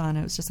stepped on.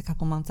 It was just a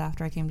couple months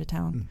after I came to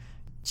town.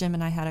 Jim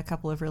and I had a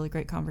couple of really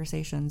great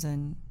conversations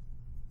and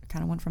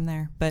kind of went from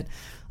there. But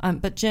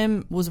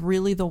Jim was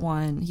really the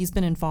one. He's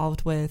been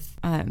involved with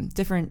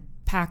different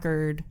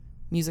Packard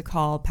Music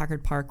Hall,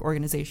 Packard Park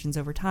organizations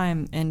over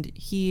time, and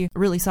he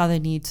really saw the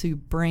need to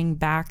bring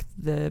back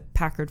the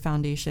Packard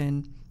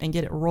Foundation and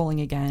get it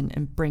rolling again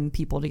and bring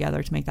people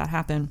together to make that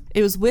happen.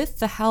 It was with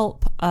the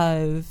help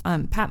of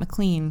Pat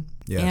McLean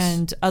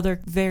and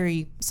other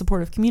very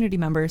supportive community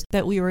members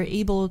that we were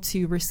able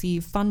to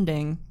receive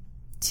funding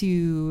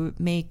to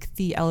make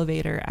the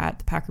elevator at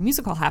the Packard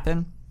Music Hall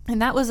happen.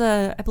 And that was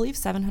I believe,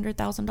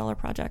 $700,000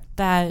 project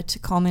that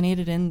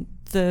culminated in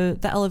the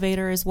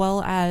elevator, as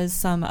well as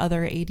some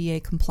other ADA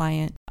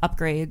compliant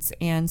upgrades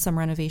and some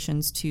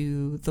renovations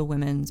to the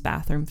women's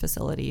bathroom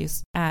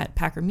facilities at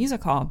Packard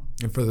Music Hall.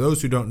 And for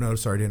those who don't know,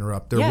 sorry to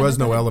interrupt, there was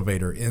no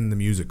elevator in the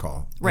music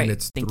hall. Right. And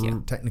it's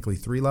technically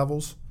 3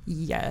 levels.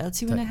 Yeah,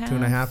 2.5.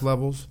 2.5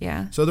 levels.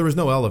 Yeah. So there was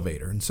no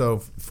elevator. And so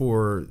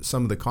for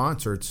some of the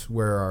concerts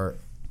where our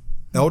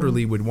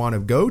elderly would want to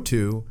go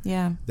to,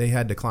 they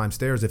had to climb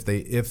stairs if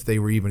they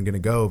were even going to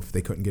go, if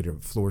they couldn't get a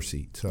floor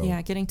seat. So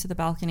getting to the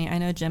balcony. I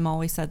know Jim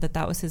always said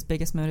that was his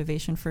biggest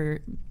motivation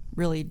for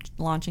really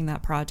launching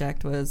that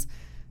project, was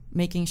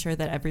making sure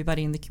that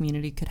everybody in the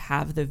community could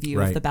have the view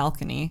of the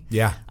balcony.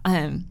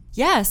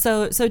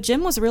 So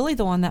Jim was really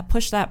the one that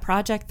pushed that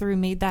project through,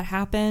 made that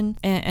happen,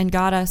 and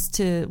got us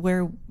to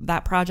where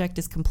that project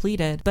is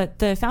completed. But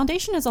the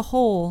foundation as a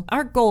whole,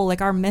 our goal,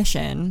 our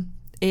mission,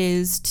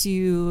 is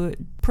to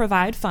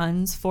provide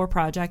funds for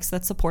projects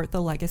that support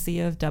the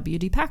legacy of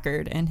W.D.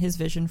 Packard and his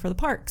vision for the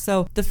park.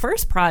 So the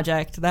first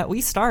project that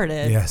we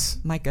started,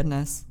 my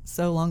goodness,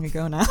 so long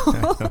ago now,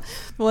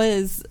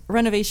 was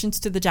renovations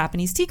to the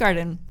Japanese tea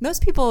garden.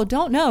 Most people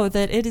don't know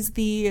that it is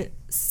the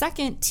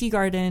second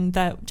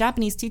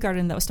Japanese tea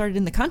garden that was started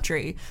in the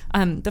country.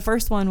 The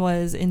first one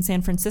was in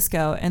San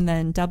Francisco, and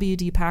then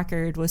W.D.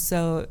 Packard was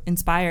so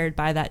inspired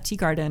by that tea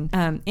garden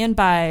and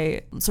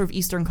by sort of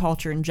Eastern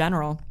culture in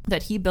general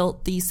that he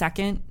built the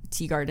second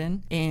tea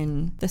garden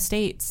in the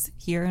States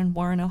here in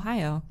Warren,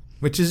 Ohio.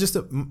 Which is just,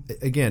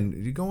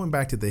 again, going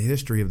back to the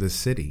history of this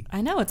city.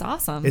 I know, it's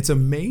awesome. It's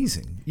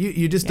amazing.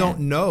 You just don't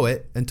know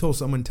it until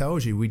someone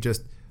tells you. We,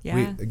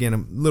 again,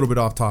 I'm a little bit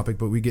off topic,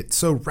 but we get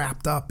so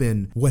wrapped up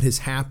in what has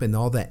happened,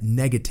 all that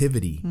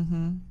negativity,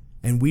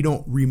 and we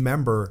don't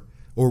remember,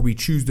 or we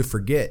choose to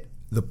forget,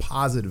 the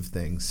positive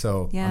things.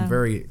 So I'm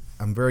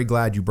very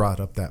glad you brought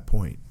up that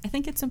point. I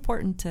think it's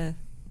important to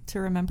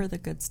remember the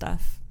good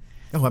stuff.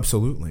 Oh,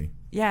 absolutely.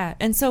 Yeah,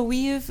 and so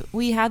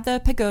we had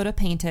the pagoda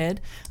painted.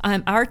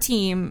 Our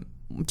team,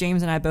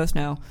 James and I both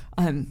know,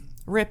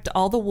 ripped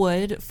all the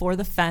wood for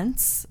the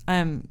fence.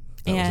 That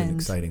was an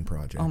exciting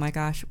project. Oh my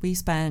gosh, we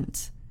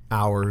spent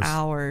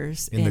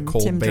hours in the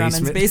cold Tim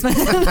basement. Drummond's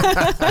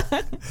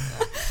basement.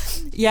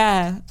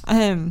 Yeah.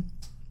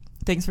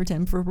 Thanks for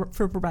Tim for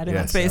providing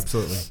that space.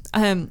 Absolutely.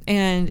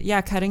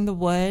 And cutting the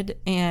wood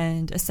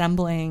and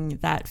assembling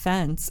that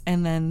fence,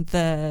 and then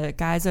the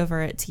guys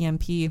over at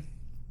TMP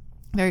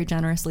very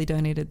generously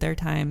donated their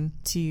time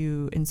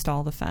to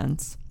install the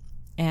fence.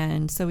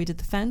 And so we did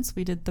the fence,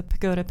 we did the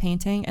pagoda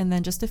painting, and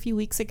then just a few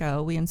weeks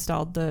ago, we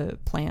installed the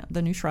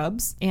new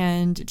shrubs.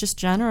 And just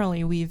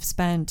generally, we've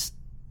spent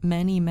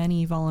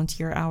many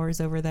volunteer hours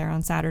over there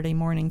on Saturday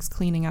mornings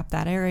cleaning up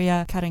that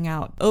area, cutting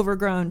out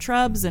overgrown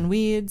shrubs and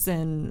weeds,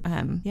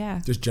 and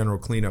just general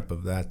cleanup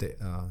of that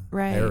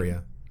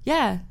area.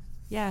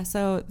 Yeah.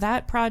 So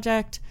that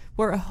project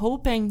we're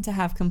hoping to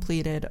have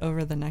completed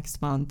over the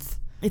next month.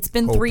 It's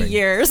been 3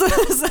 years.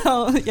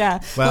 So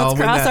yeah, well, let's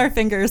cross our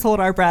fingers, hold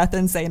our breath,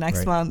 and say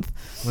next month.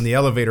 When the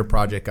elevator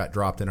project got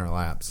dropped in our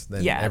laps,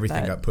 then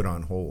everything got put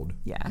on hold.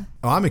 Yeah.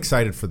 Oh, I'm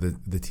excited for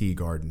the tea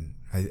garden.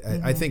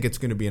 I think it's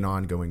going to be an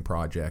ongoing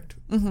project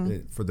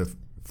for the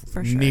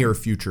near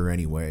future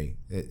anyway.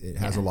 It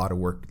has a lot of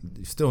work.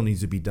 It still needs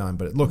to be done,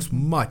 but it looks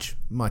much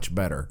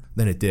better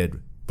than it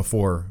did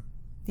before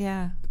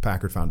the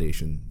Packard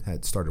Foundation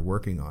had started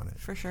working on it.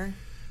 For sure.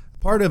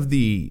 Part of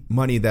the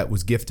money that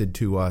was gifted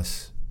to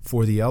us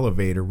for the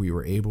elevator, we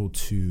were able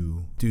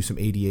to do some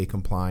ADA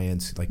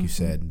compliance, like you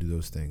said, and do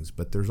those things.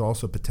 But there's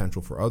also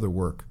potential for other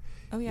work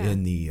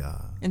in the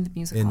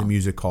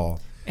music hall.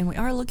 And we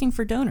are looking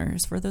for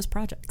donors for those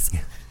projects.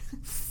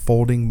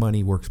 Folding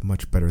money works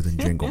much better than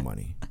jingle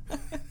money.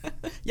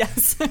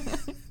 Yes.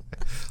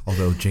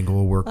 Although jingle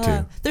will work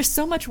too. There's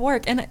so much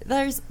work, and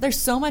there's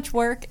so much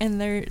work, and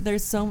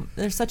there's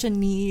such a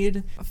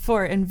need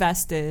for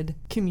invested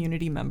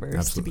community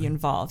members to be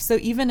involved. So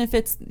even if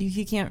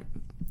you can't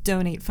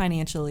donate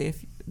financially,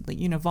 if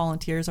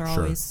volunteers are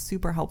always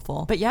super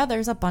helpful. But yeah,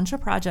 there's a bunch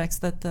of projects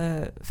that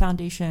the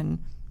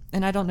foundation,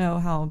 and I don't know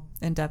how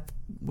in depth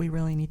we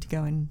really need to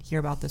go and hear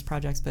about those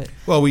projects, but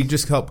we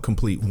just helped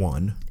complete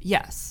one.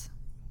 Yes.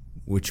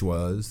 Which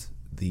was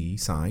the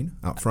sign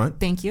out front.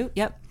 Thank you.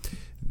 Yep.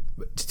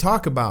 To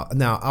talk about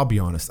now, I'll be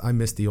honest. I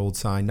missed the old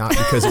sign, not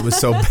because it was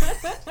so,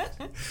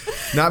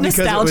 not because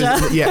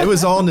nostalgia. It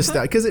was all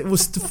nostalgia. Because it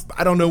was,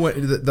 I don't know what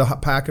the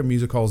Packard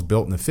Music Hall was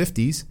built in the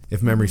 50s,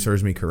 if memory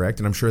serves me correct,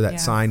 and I'm sure that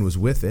sign was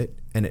with it,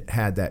 and it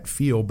had that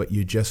feel, but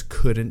you just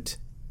couldn't.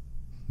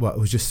 Well, it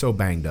was just so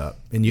banged up,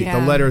 and the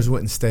letters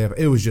wouldn't stay up.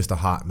 It was just a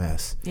hot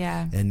mess.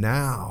 Yeah. And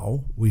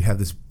now we have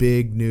this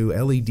big new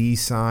LED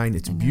sign.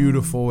 It's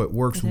beautiful. It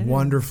works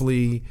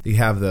wonderfully. You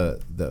have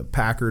the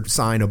Packard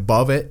sign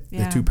above it,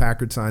 the two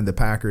Packard sign, the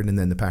Packard, and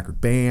then the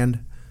Packard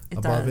band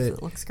above it.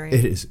 It looks great.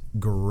 It is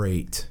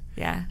great.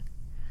 Yeah.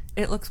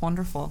 It looks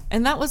wonderful.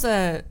 And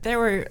there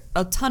were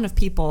a ton of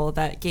people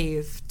that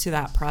gave to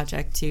that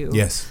project too.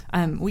 Yes.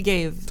 We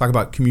gave. Talk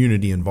about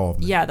community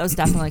involvement. Yeah, that was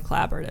definitely a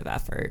collaborative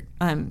effort.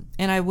 And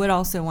I would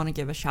also want to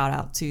give a shout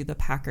out to the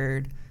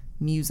Packard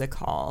Music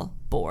Hall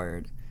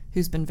board,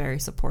 who's been very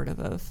supportive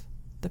of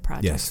the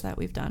projects that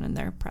we've done, and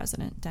their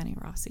president, Denny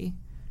Rossi.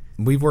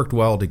 We've worked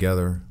well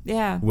together.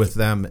 Yeah. With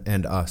them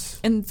and us.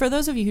 And for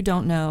those of you who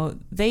don't know,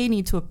 they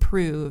need to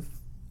approve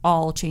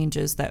all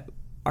changes that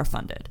are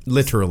funded.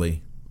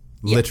 Literally.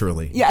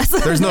 Yes.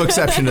 There's no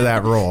exception to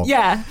that rule.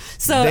 Yeah.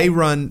 So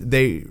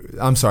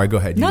I'm sorry, go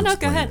ahead. No,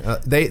 go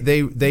ahead.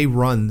 They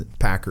run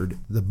Packard,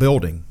 the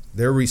building.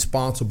 They're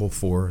responsible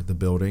for the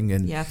building,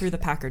 and through the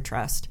Packard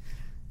Trust.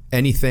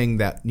 Anything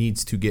that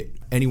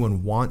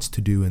anyone wants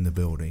to do in the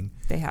building,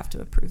 they have to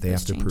approve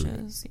those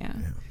changes.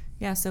 Approve it.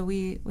 Yeah, so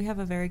we have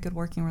a very good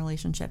working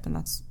relationship, and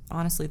that's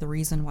honestly the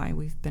reason why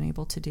we've been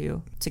able to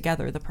do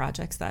together the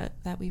projects that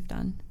we've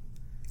done.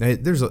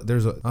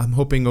 I'm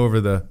hoping over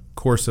the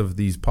course of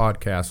these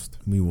podcasts,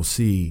 we will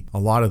see a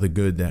lot of the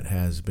good that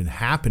has been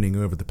happening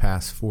over the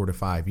past 4 to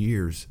 5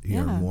 years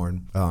here in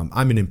Warren.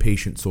 I'm an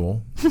impatient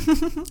soul,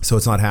 so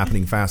it's not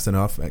happening fast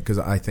enough, because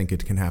I think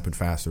it can happen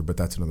faster, but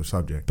that's another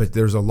subject. But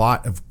there's a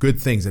lot of good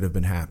things that have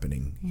been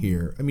happening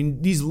here. I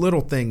mean, these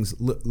little things,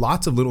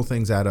 lots of little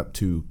things add up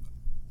to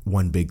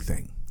one big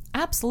thing.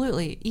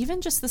 Absolutely. Even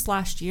just this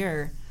last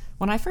year,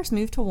 when I first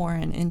moved to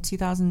Warren in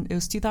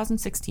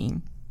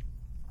 2016,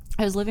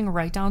 I was living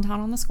right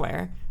downtown on the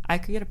square. I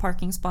could get a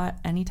parking spot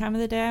any time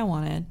of the day I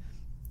wanted,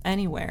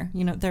 anywhere.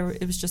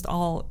 It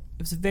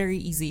was very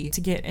easy to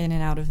get in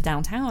and out of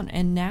downtown.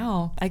 And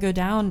now I go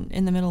down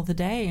in the middle of the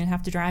day and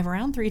have to drive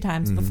around 3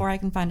 times before I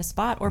can find a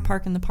spot or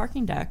park in the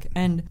parking deck.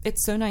 And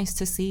it's so nice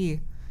to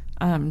see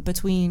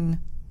between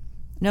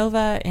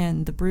Nova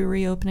and the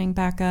brewery opening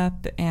back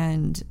up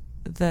and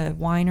the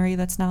winery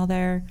that's now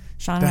there.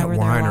 Sean and I were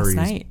there last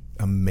night.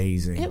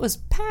 Amazing. It was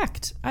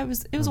packed. It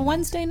was a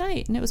Wednesday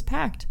night, and it was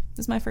packed.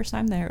 This is my first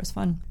time there. It was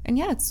fun. And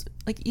it's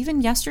like even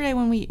yesterday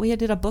when we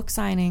did a book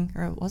signing,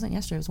 or it wasn't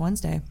yesterday, it was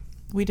Wednesday.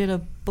 We did a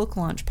book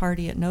launch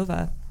party at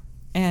Nova,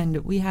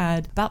 and we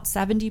had about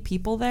 70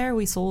 people there.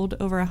 We sold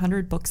over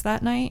 100 books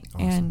that night.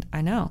 Awesome. And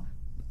I know.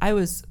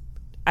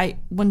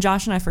 When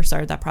Josh and I first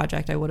started that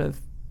project, I would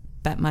have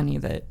bet money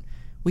that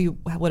we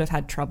would have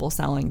had trouble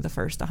selling the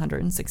first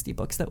 160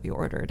 books that we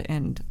ordered,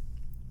 and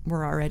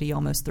we're already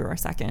almost through our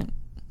second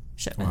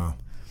shipment. Wow.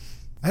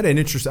 I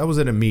was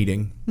at a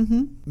meeting.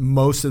 Mm-hmm.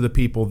 Most of the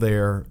people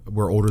there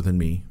were older than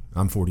me.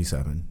 I'm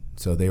 47,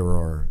 so they were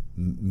our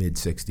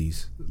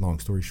mid-60s, long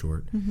story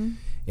short. Mm-hmm.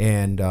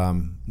 And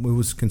it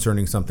was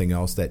concerning something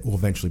else that will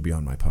eventually be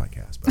on my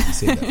podcast, but I'll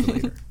save that for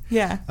later.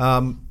 Yeah.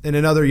 And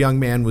another young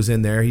man was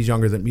in there. He's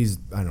younger than me.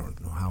 I don't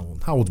know how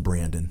old. How old's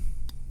Brandon?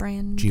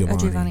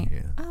 Giovanni.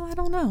 Yeah. Oh, I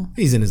don't know.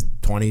 He's in his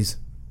 20s,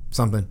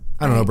 something.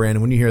 I don't know,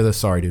 Brandon. When you hear this,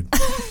 sorry, dude.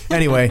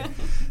 Anyway,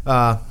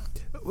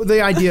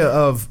 the idea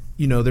of,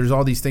 there's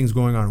all these things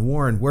going on in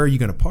Warren. Where are you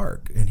going to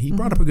park? And he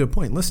brought up a good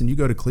point. Listen, you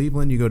go to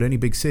Cleveland, you go to any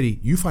big city,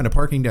 you find a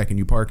parking deck and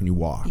you park and you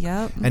walk.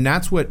 Yep. And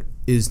that's what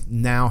is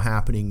now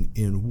happening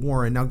in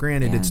Warren. Now,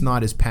 granted, it's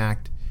not as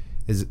packed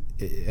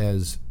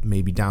as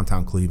maybe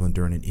downtown Cleveland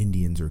during an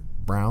Indians or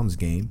Browns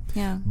game.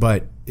 Yeah.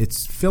 But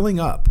it's filling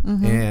up.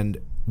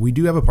 And we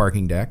do have a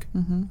parking deck.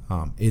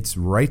 It's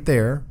right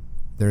there.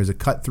 There's a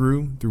cut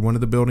through one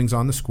of the buildings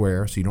on the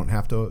square, so you don't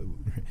have to.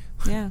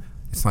 Yeah.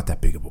 It's not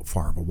that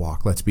far of a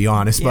walk, let's be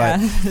honest. Yeah,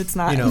 but it's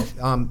not.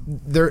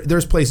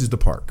 There's places to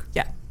park.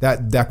 Yeah.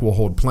 That deck will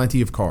hold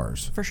plenty of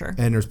cars. For sure.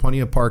 And there's plenty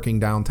of parking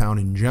downtown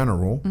in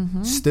general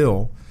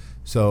still.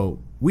 So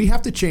we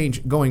have to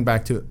change, going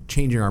back to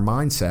changing our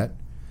mindset.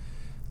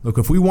 Look,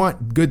 if we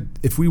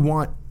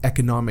want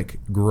economic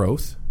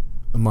growth,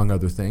 among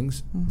other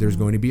things, there's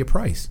going to be a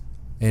price.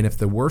 And if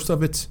the worst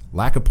of it's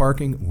lack of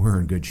parking, we're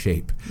in good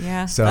shape.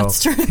 Yeah, so,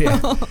 that's true.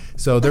 Yeah.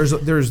 So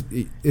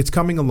it's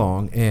coming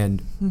along,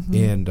 and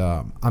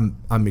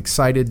I'm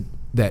excited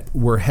that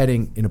we're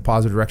heading in a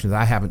positive direction that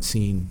I haven't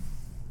seen.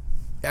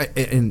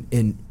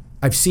 And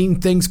I've seen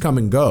things come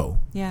and go.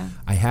 Yeah.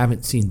 I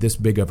haven't seen this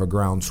big of a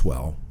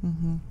groundswell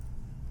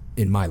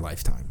in my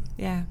lifetime.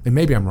 Yeah. And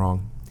maybe I'm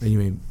wrong. And you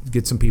may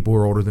get some people who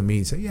are older than me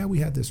and say, yeah, we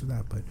had this or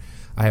that, but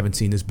I haven't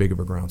seen this big of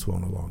a groundswell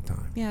in a long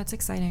time. Yeah, it's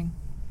exciting.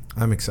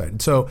 I'm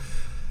excited. So,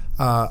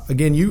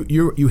 again,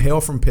 you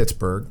hail from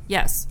Pittsburgh.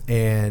 Yes.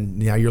 And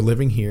now you're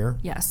living here.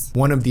 Yes.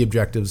 One of the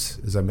objectives,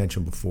 as I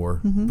mentioned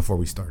before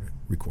we started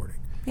recording,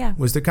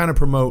 was to kind of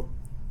promote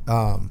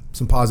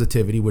some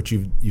positivity, which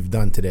you've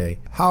done today.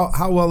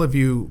 How well have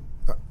you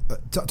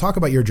talk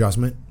about your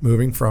adjustment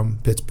moving from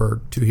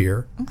Pittsburgh to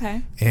here?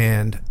 Okay.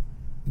 And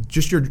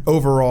just your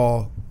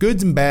overall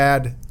goods and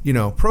bad,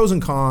 pros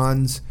and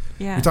cons.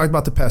 Yeah. You talked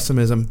about the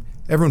pessimism.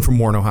 Everyone from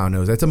Warren, Ohio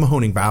knows that's a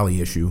Mahoning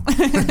Valley issue,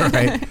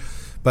 right?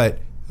 But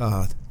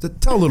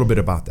tell a little bit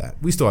about that.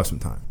 We still have some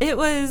time. It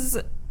was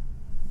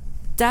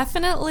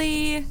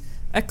definitely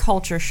a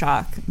culture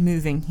shock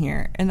moving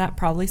here, and that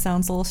probably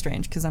sounds a little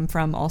strange because I'm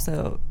from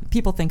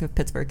people think of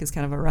Pittsburgh as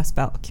kind of a Rust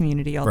Belt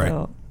community,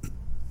 although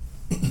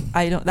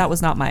that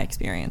was not my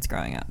experience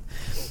growing up.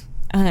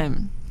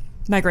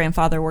 My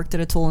grandfather worked at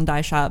a tool and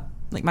die shop.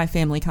 Like, my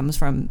family comes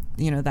from,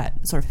 that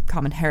sort of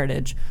common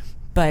heritage,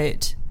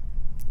 but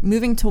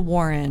moving to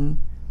Warren,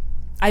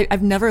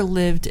 I've never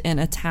lived in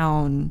a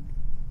town,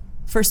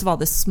 first of all,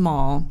 this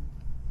small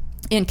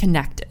and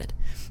connected.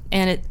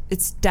 And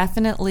it's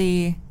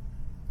definitely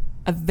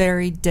a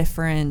very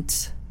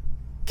different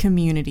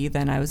community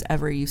than I was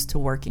ever used to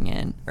working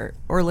in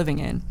or living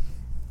in.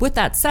 With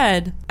that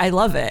said, I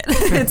love it.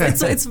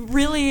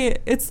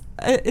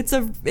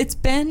 It's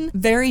been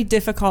very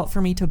difficult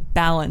for me to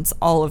balance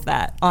all of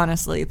that,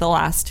 honestly, the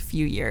last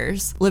few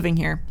years living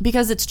here,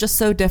 because it's just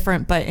so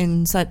different, but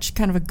in such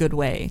kind of a good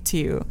way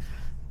too.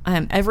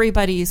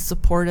 Everybody's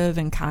supportive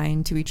and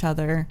kind to each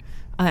other.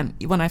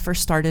 When I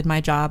first started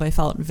my job, I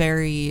felt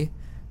very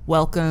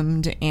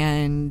welcomed,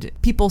 and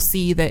people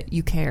see that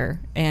you care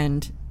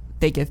and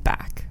they give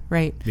back,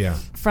 right? Yeah.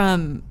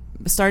 From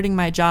starting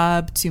my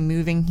job to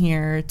moving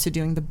here to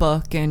doing the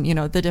book and,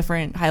 the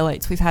different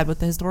highlights we've had with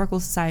the Historical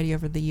Society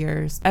over the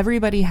years,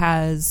 everybody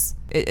there's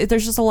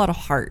just a lot of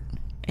heart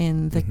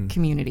in the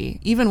community.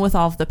 Even with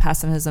all of the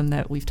pessimism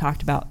that we've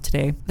talked about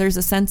today, there's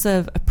a sense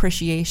of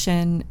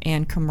appreciation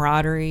and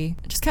camaraderie,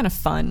 just kind of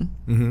fun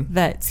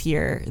that's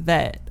here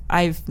that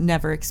I've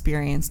never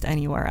experienced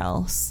anywhere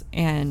else.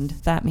 And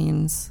that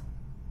means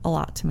a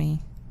lot to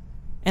me.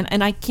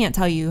 And I can't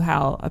tell you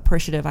how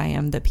appreciative I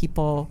am that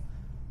people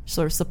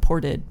sort of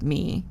supported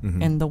me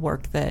in the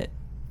work that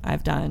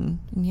I've done.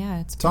 And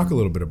it's talk a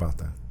little bit about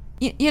that.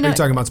 Are you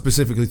talking about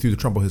specifically through the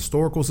Trumbull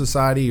Historical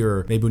Society,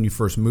 or maybe when you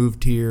first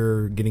moved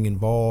here, getting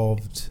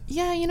involved?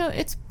 Yeah,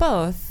 it's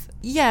both.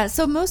 Yeah,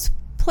 so most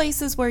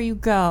places where you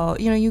go,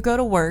 you go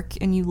to work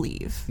and you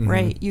leave,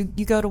 right? You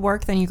go to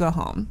work, then you go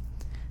home.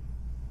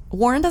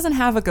 Warren doesn't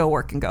have a go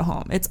work and go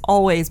home. It's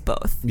always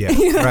both. Yeah,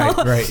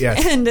 right,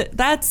 yes. And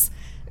that's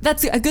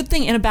a good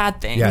thing and a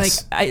bad thing.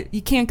 Yes.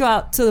 You can't go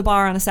out to the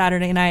bar on a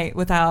Saturday night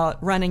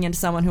without running into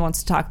someone who wants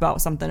to talk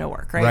about something at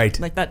work, right? Right.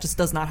 Like, that just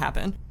does not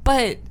happen.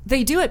 But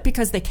they do it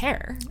because they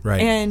care.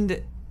 Right.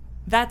 And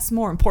that's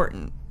more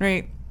important,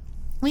 right?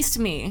 At least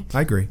to me.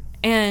 I agree.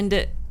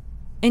 And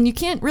you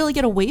can't really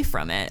get away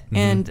from it.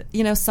 And,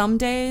 some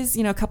days,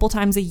 a couple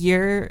times a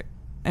year,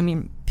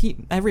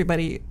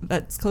 everybody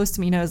that's close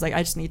to me knows,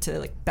 I just need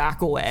to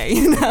back away.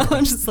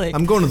 I'm just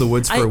I'm going to the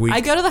woods for a week.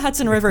 I go to the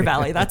Hudson River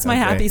Valley. That's my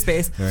happy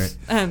space. All right.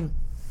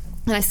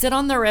 And I sit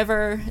on the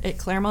river at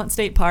Claremont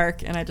State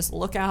Park, and I just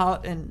look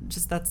out, and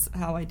just that's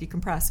how I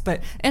decompress.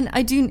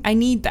 I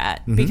need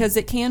that because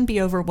it can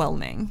be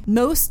overwhelming.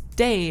 Most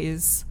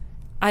days,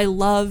 I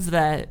love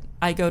that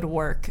I go to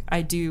work.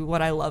 I do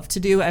what I love to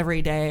do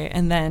every day,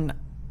 and then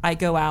I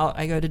go out.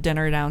 I go to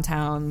dinner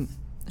downtown.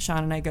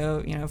 Sean and I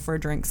go, for a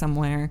drink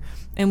somewhere,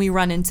 and we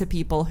run into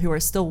people who are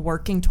still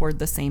working toward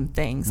the same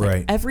things.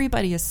 Right.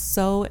 Everybody is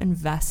so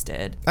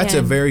invested. That's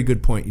a very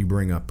good point you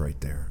bring up right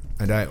there.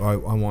 And I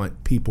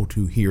want people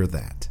to hear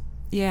that.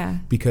 Yeah.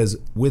 Because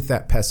with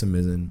that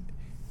pessimism,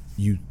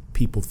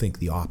 people think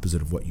the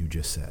opposite of what you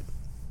just said.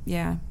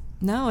 Yeah.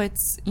 No,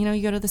 it's, you know,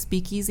 you go to the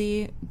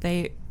speakeasy,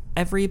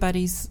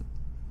 everybody's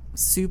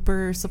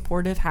super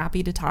supportive,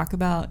 happy to talk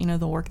about, you know,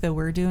 the work that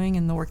we're doing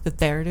and the work that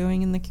they're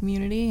doing in the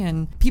community.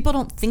 And people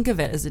don't think of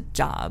it as a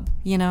job,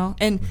 you know,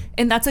 and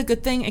that's a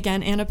good thing,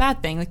 again, and a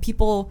bad thing. Like,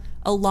 people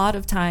a lot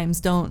of times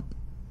don't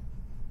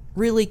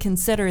really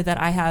consider that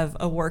I have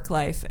a work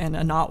life and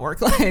a not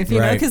work life, you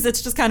know, because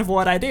it's just kind of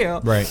what I do.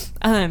 Right.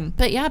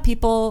 But yeah,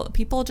 people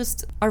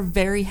just are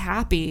very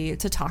happy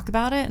to talk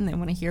about it, and they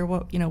want to hear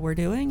what, you know, we're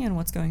doing and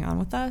what's going on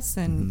with us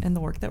and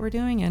the work that we're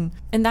doing.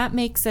 And that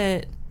makes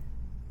it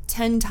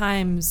 10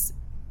 times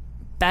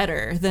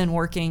better than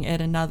working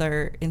at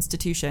another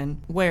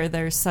institution where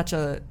there's such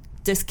a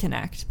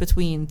disconnect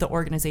between the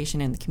organization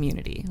and the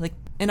community. Like,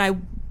 and I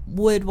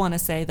would want to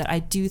say that I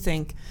do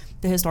think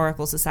the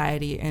Historical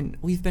Society, and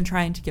we've been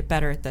trying to get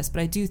better at this,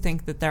 but I do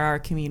think that there are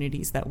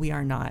communities that we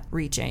are not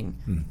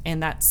reaching,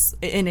 and that's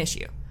an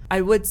issue.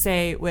 I would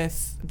say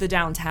with the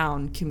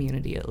downtown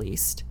community, at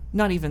least,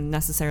 not even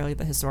necessarily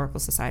the Historical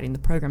Society and the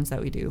programs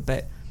that we do,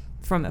 but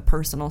from a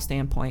personal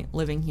standpoint,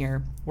 living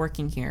here,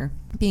 working here,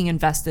 being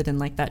invested in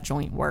like that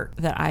joint work,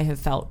 that I have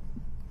felt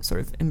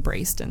sort of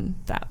embraced in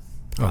that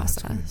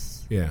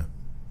process. Yeah.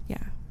 Yeah.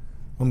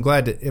 I'm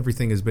glad that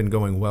everything has been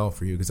going well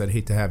for you, because I'd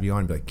hate to have you on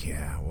and be like,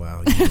 yeah,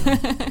 well, you know.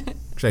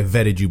 Actually, I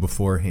vetted you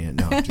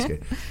beforehand. No, I'm just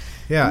kidding.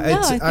 Yeah,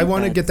 No, I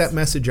want to get that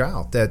message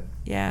out that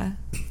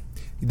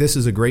this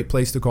is a great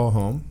place to call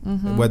home,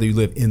 whether you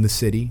live in the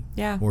city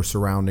or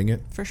surrounding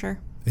it. For sure.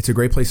 It's a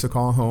great place to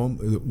call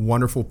home.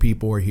 Wonderful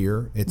people are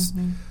here. It's,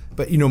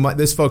 but you know,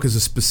 this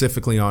focuses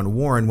specifically on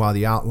Warren, while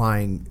the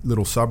outlying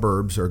little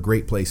suburbs are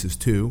great places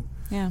too.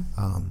 Yeah.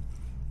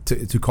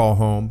 To call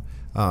home.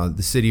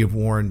 The city of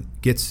Warren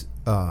gets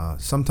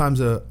sometimes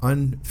an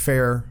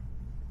unfair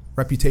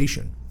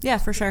reputation. Yeah,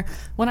 for sure.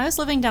 When I was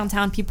living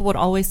downtown, people would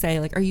always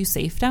say, like, are you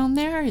safe down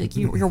there? Like,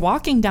 you're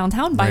walking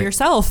downtown by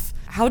yourself.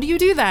 How do you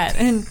do that?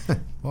 And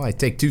well, I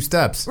take 2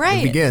 steps. Right.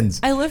 It begins.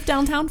 I lived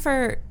downtown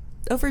for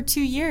over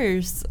 2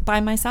 years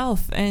by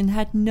myself and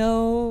had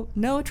no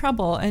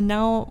trouble. And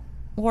now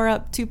we're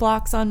up 2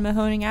 blocks on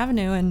Mahoning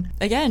Avenue. And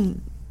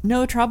again,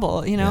 no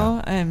trouble, you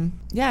know?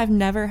 I've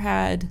never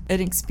had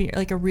an experience,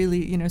 like a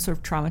really, you know, sort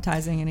of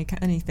traumatizing,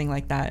 anything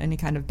like that, any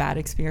kind of bad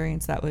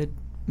experience that would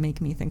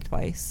make me think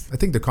twice. I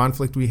think the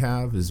conflict we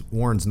have is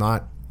Warren's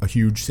not a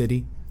huge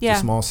city. It's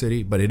a small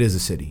city, but it is a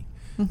city.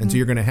 And so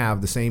you're going to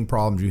have the same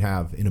problems you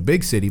have in a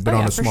big city, but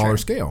on a smaller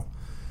scale.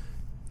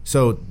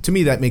 So to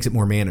me, that makes it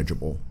more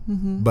manageable.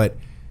 But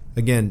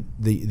again,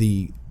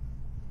 the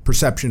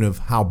perception of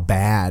how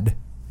bad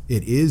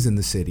it is in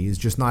the city is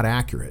just not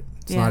accurate.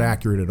 It's not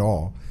accurate at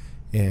all.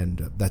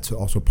 And that's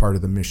also part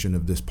of the mission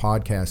of this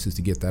podcast, is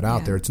to get that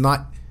out there. It's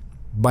not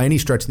by any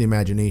stretch of the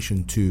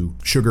imagination to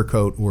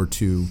sugarcoat or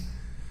to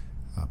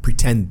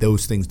pretend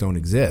those things don't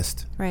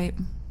exist. Right.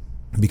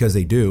 Because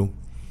they do.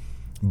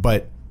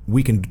 But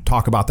we can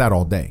talk about that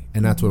all day.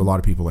 And that's what a lot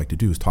of people like to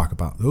do, is talk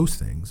about those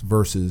things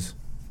versus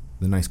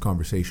the nice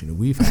conversation that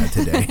we've had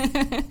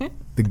today.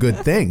 The good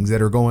things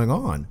that are going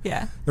on.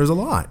 Yeah. There's a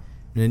lot.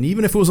 And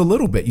even if it was a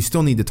little bit, you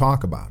still need to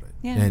talk about it.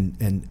 Yeah.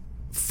 And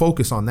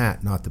focus on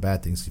that, not the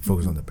bad things.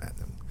 Focus on the bad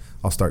things.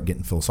 I'll start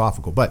getting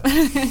philosophical, but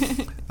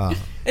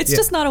it's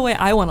just not a way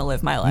I want to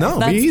live my life. No,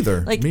 me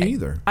either. Like, me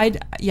either. I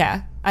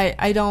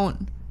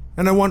don't.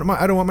 And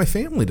I don't want my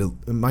family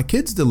my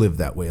kids to live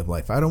that way of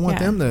life. I don't want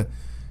them to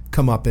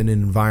come up in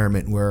an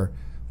environment where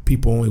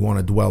people only want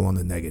to dwell on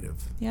the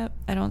negative. Yep.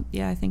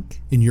 I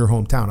think in your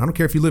hometown. I don't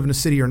care if you live in a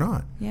city or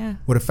not. Yeah.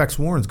 What affects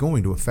Warren's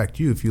going to affect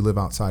you if you live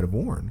outside of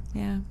Warren.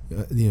 Yeah.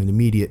 The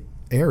immediate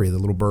area, the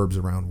little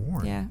burbs around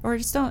Warren. Yeah. Or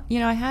just don't,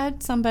 I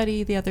had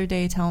somebody the other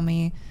day tell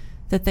me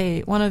that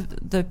one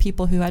of the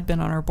people who had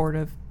been on our board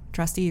of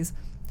trustees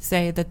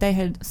say that they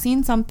had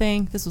seen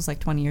something, this was like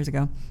 20 years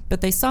ago,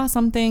 but they saw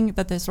something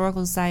that the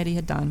Historical Society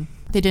had done.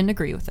 They didn't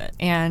agree with it.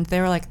 And they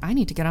were like, I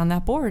need to get on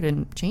that board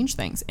and change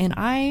things. And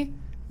I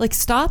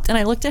stopped and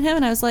I looked at him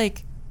and I was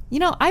like,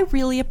 I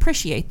really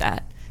appreciate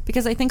that,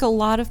 because I think a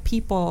lot of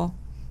people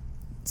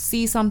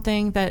see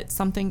something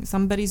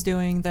somebody's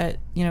doing that,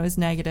 is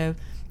negative.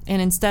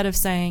 And instead of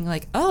saying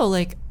like, oh,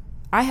 like,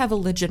 I have a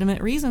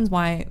legitimate reasons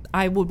why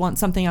I would want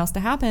something else to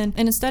happen.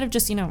 And instead of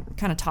just,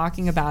 kind of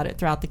talking about it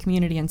throughout the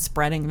community and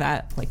spreading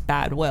that like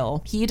bad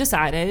will, he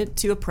decided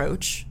to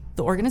approach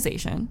the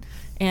organization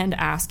and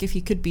ask if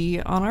he could be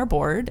on our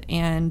board.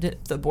 And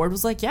the board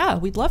was like, yeah,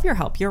 we'd love your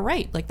help. You're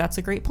right. Like, that's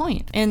a great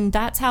point. And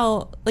that's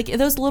how, like,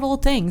 those little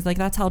things, like,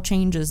 that's how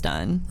change is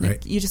done. Like,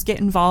 right. You just get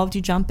involved,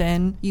 you jump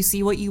in, you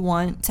see what you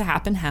want to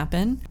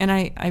happen. And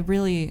I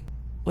really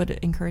would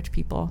encourage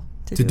people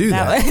to do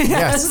that way.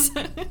 Yes.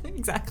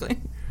 Exactly.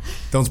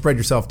 Don't spread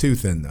yourself too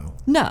thin, though.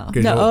 No.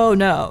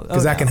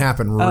 Because that can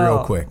happen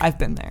real quick. I've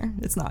been there.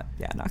 It's not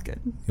good.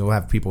 You'll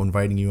have people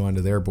inviting you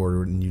onto their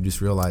board, and you just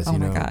realize,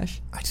 my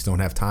gosh, I just don't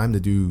have time to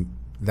do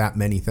that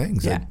many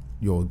things. Yeah.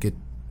 You'll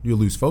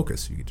lose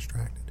focus. You get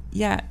distracted.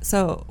 Yeah.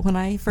 So when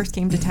I first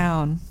came to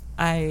town,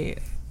 I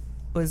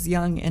was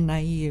young and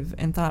naive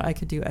and thought I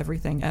could do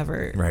everything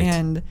ever. Right.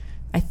 And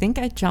I think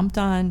I jumped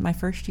on my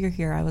first year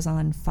here. I was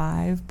on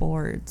 5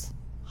 boards.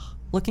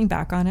 Looking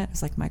back on it,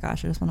 it's like, my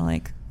gosh, I just want to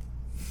like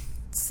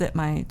sit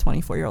my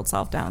 24-year-old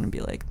self down and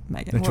be like,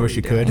 Megan, Don't what you were wish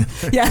you doing?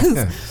 could?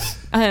 Yes.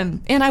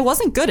 And I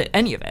wasn't good at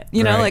any of it.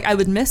 You know, Right. like I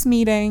would miss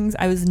meetings.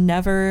 I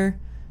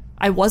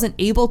wasn't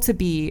able to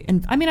be,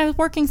 and I mean, I was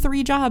working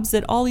 3 jobs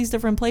at all these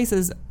different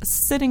places,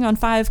 sitting on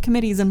 5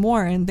 committees and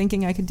more, and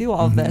thinking I could do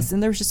all of this.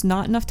 And there was just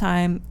not enough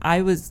time.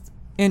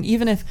 And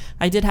even if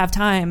I did have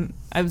time,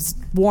 I was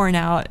worn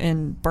out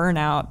and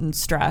burnout and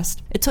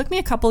stressed. It took me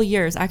a couple of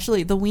years.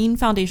 Actually, the Wien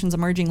Foundation's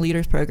Emerging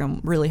Leaders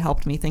Program really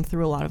helped me think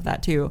through a lot of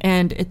that too.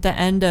 And at the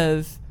end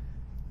of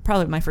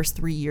probably my first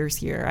 3 years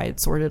here, I had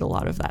sorted a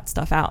lot of that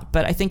stuff out.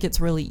 But I think it's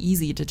really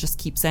easy to just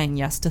keep saying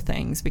yes to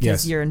things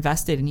because you're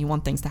invested and you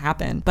want things to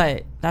happen.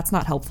 But that's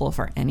not helpful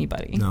for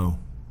anybody. No.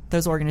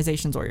 Those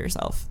organizations or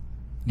yourself.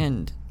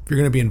 And If you're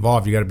going to be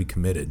involved, you got to be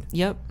committed.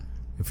 yep.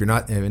 If you're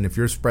not, and if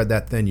you're spread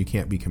that thin, you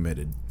can't be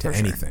committed to For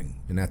sure. anything,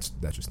 and that's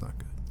just not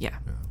good. Yeah.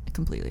 I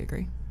completely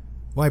agree.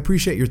 Well, I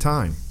appreciate your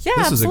time. Yeah,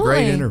 this was absolutely. a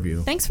great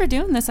interview. Thanks for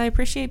doing this. I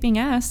appreciate being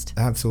asked.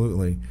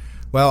 Absolutely.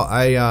 Well,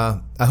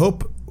 I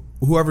hope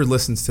whoever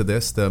listens to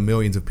this, the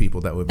millions of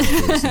people that would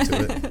listen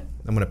to it,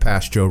 I'm going to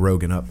pass Joe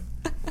Rogan up,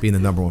 being the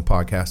 #1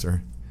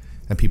 podcaster,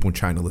 and people in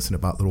China listen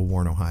about Little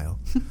Warren, Ohio.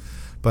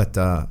 But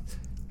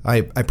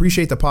I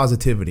appreciate the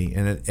positivity,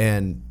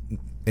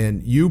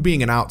 and you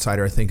being an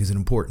outsider, I think, is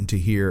important to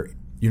hear.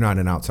 You're not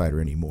an outsider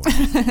anymore.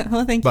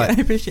 Well, thank you. I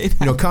appreciate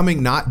that. You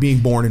know, not being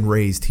born and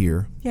raised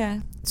here, Yeah.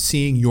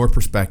 seeing your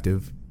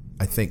perspective,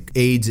 I think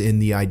aids in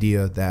the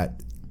idea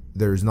that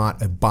there's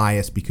not a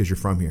bias because you're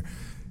from here.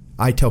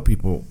 I tell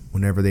people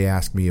whenever they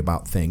ask me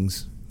about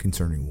things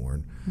concerning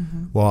Warren,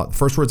 well, the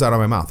first words out of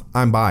my mouth,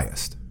 I'm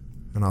biased.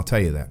 And I'll tell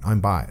you that.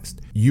 I'm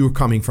biased. You're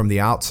coming from the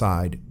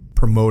outside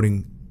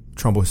promoting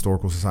Trumbull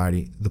Historical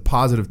Society. The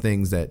positive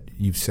things that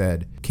you've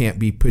said can't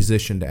be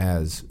positioned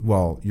as,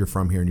 well, you're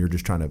from here and you're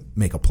just trying to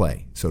make a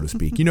play, so to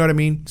speak. You know what I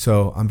mean?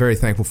 So I'm very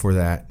thankful for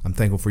that. I'm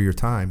thankful for your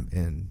time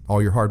and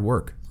all your hard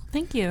work.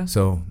 Thank you.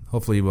 So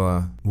hopefully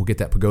we'll get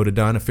that pagoda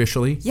done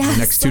officially in the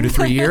next 2 to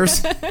 3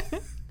 years.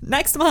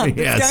 Next month.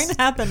 Yes. It's going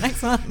to happen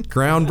next month. Not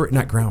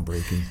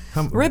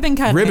groundbreaking. Ribbon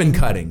cutting. Ribbon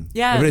cutting.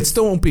 Yeah. But it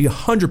still won't be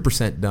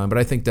 100% done, but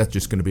I think that's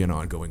just going to be an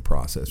ongoing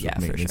process with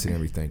maintenance and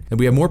everything. And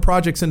we have more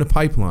projects in the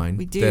pipeline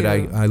that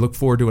I look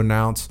forward to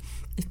announce.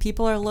 If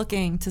people are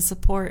looking to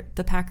support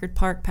the Packard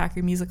Park,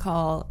 Packard Music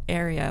Hall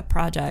area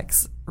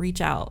projects,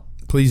 reach out.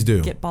 Please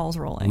do. Get balls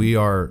rolling.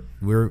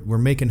 We're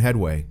making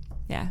headway.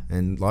 Yeah.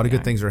 And a lot of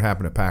good things are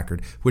happening at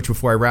Packard, which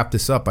before I wrap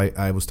this up,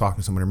 I was talking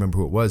to someone, I remember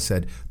who it was,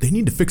 said, they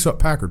need to fix up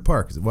Packard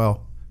Park. I said,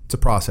 well, it's a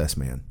process,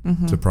 man.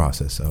 It's a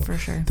process. So For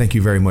sure. Thank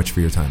you very much for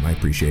your time. I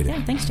appreciate it.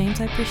 Yeah, thanks,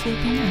 James. I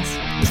appreciate being asked.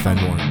 It's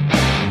Van Warren.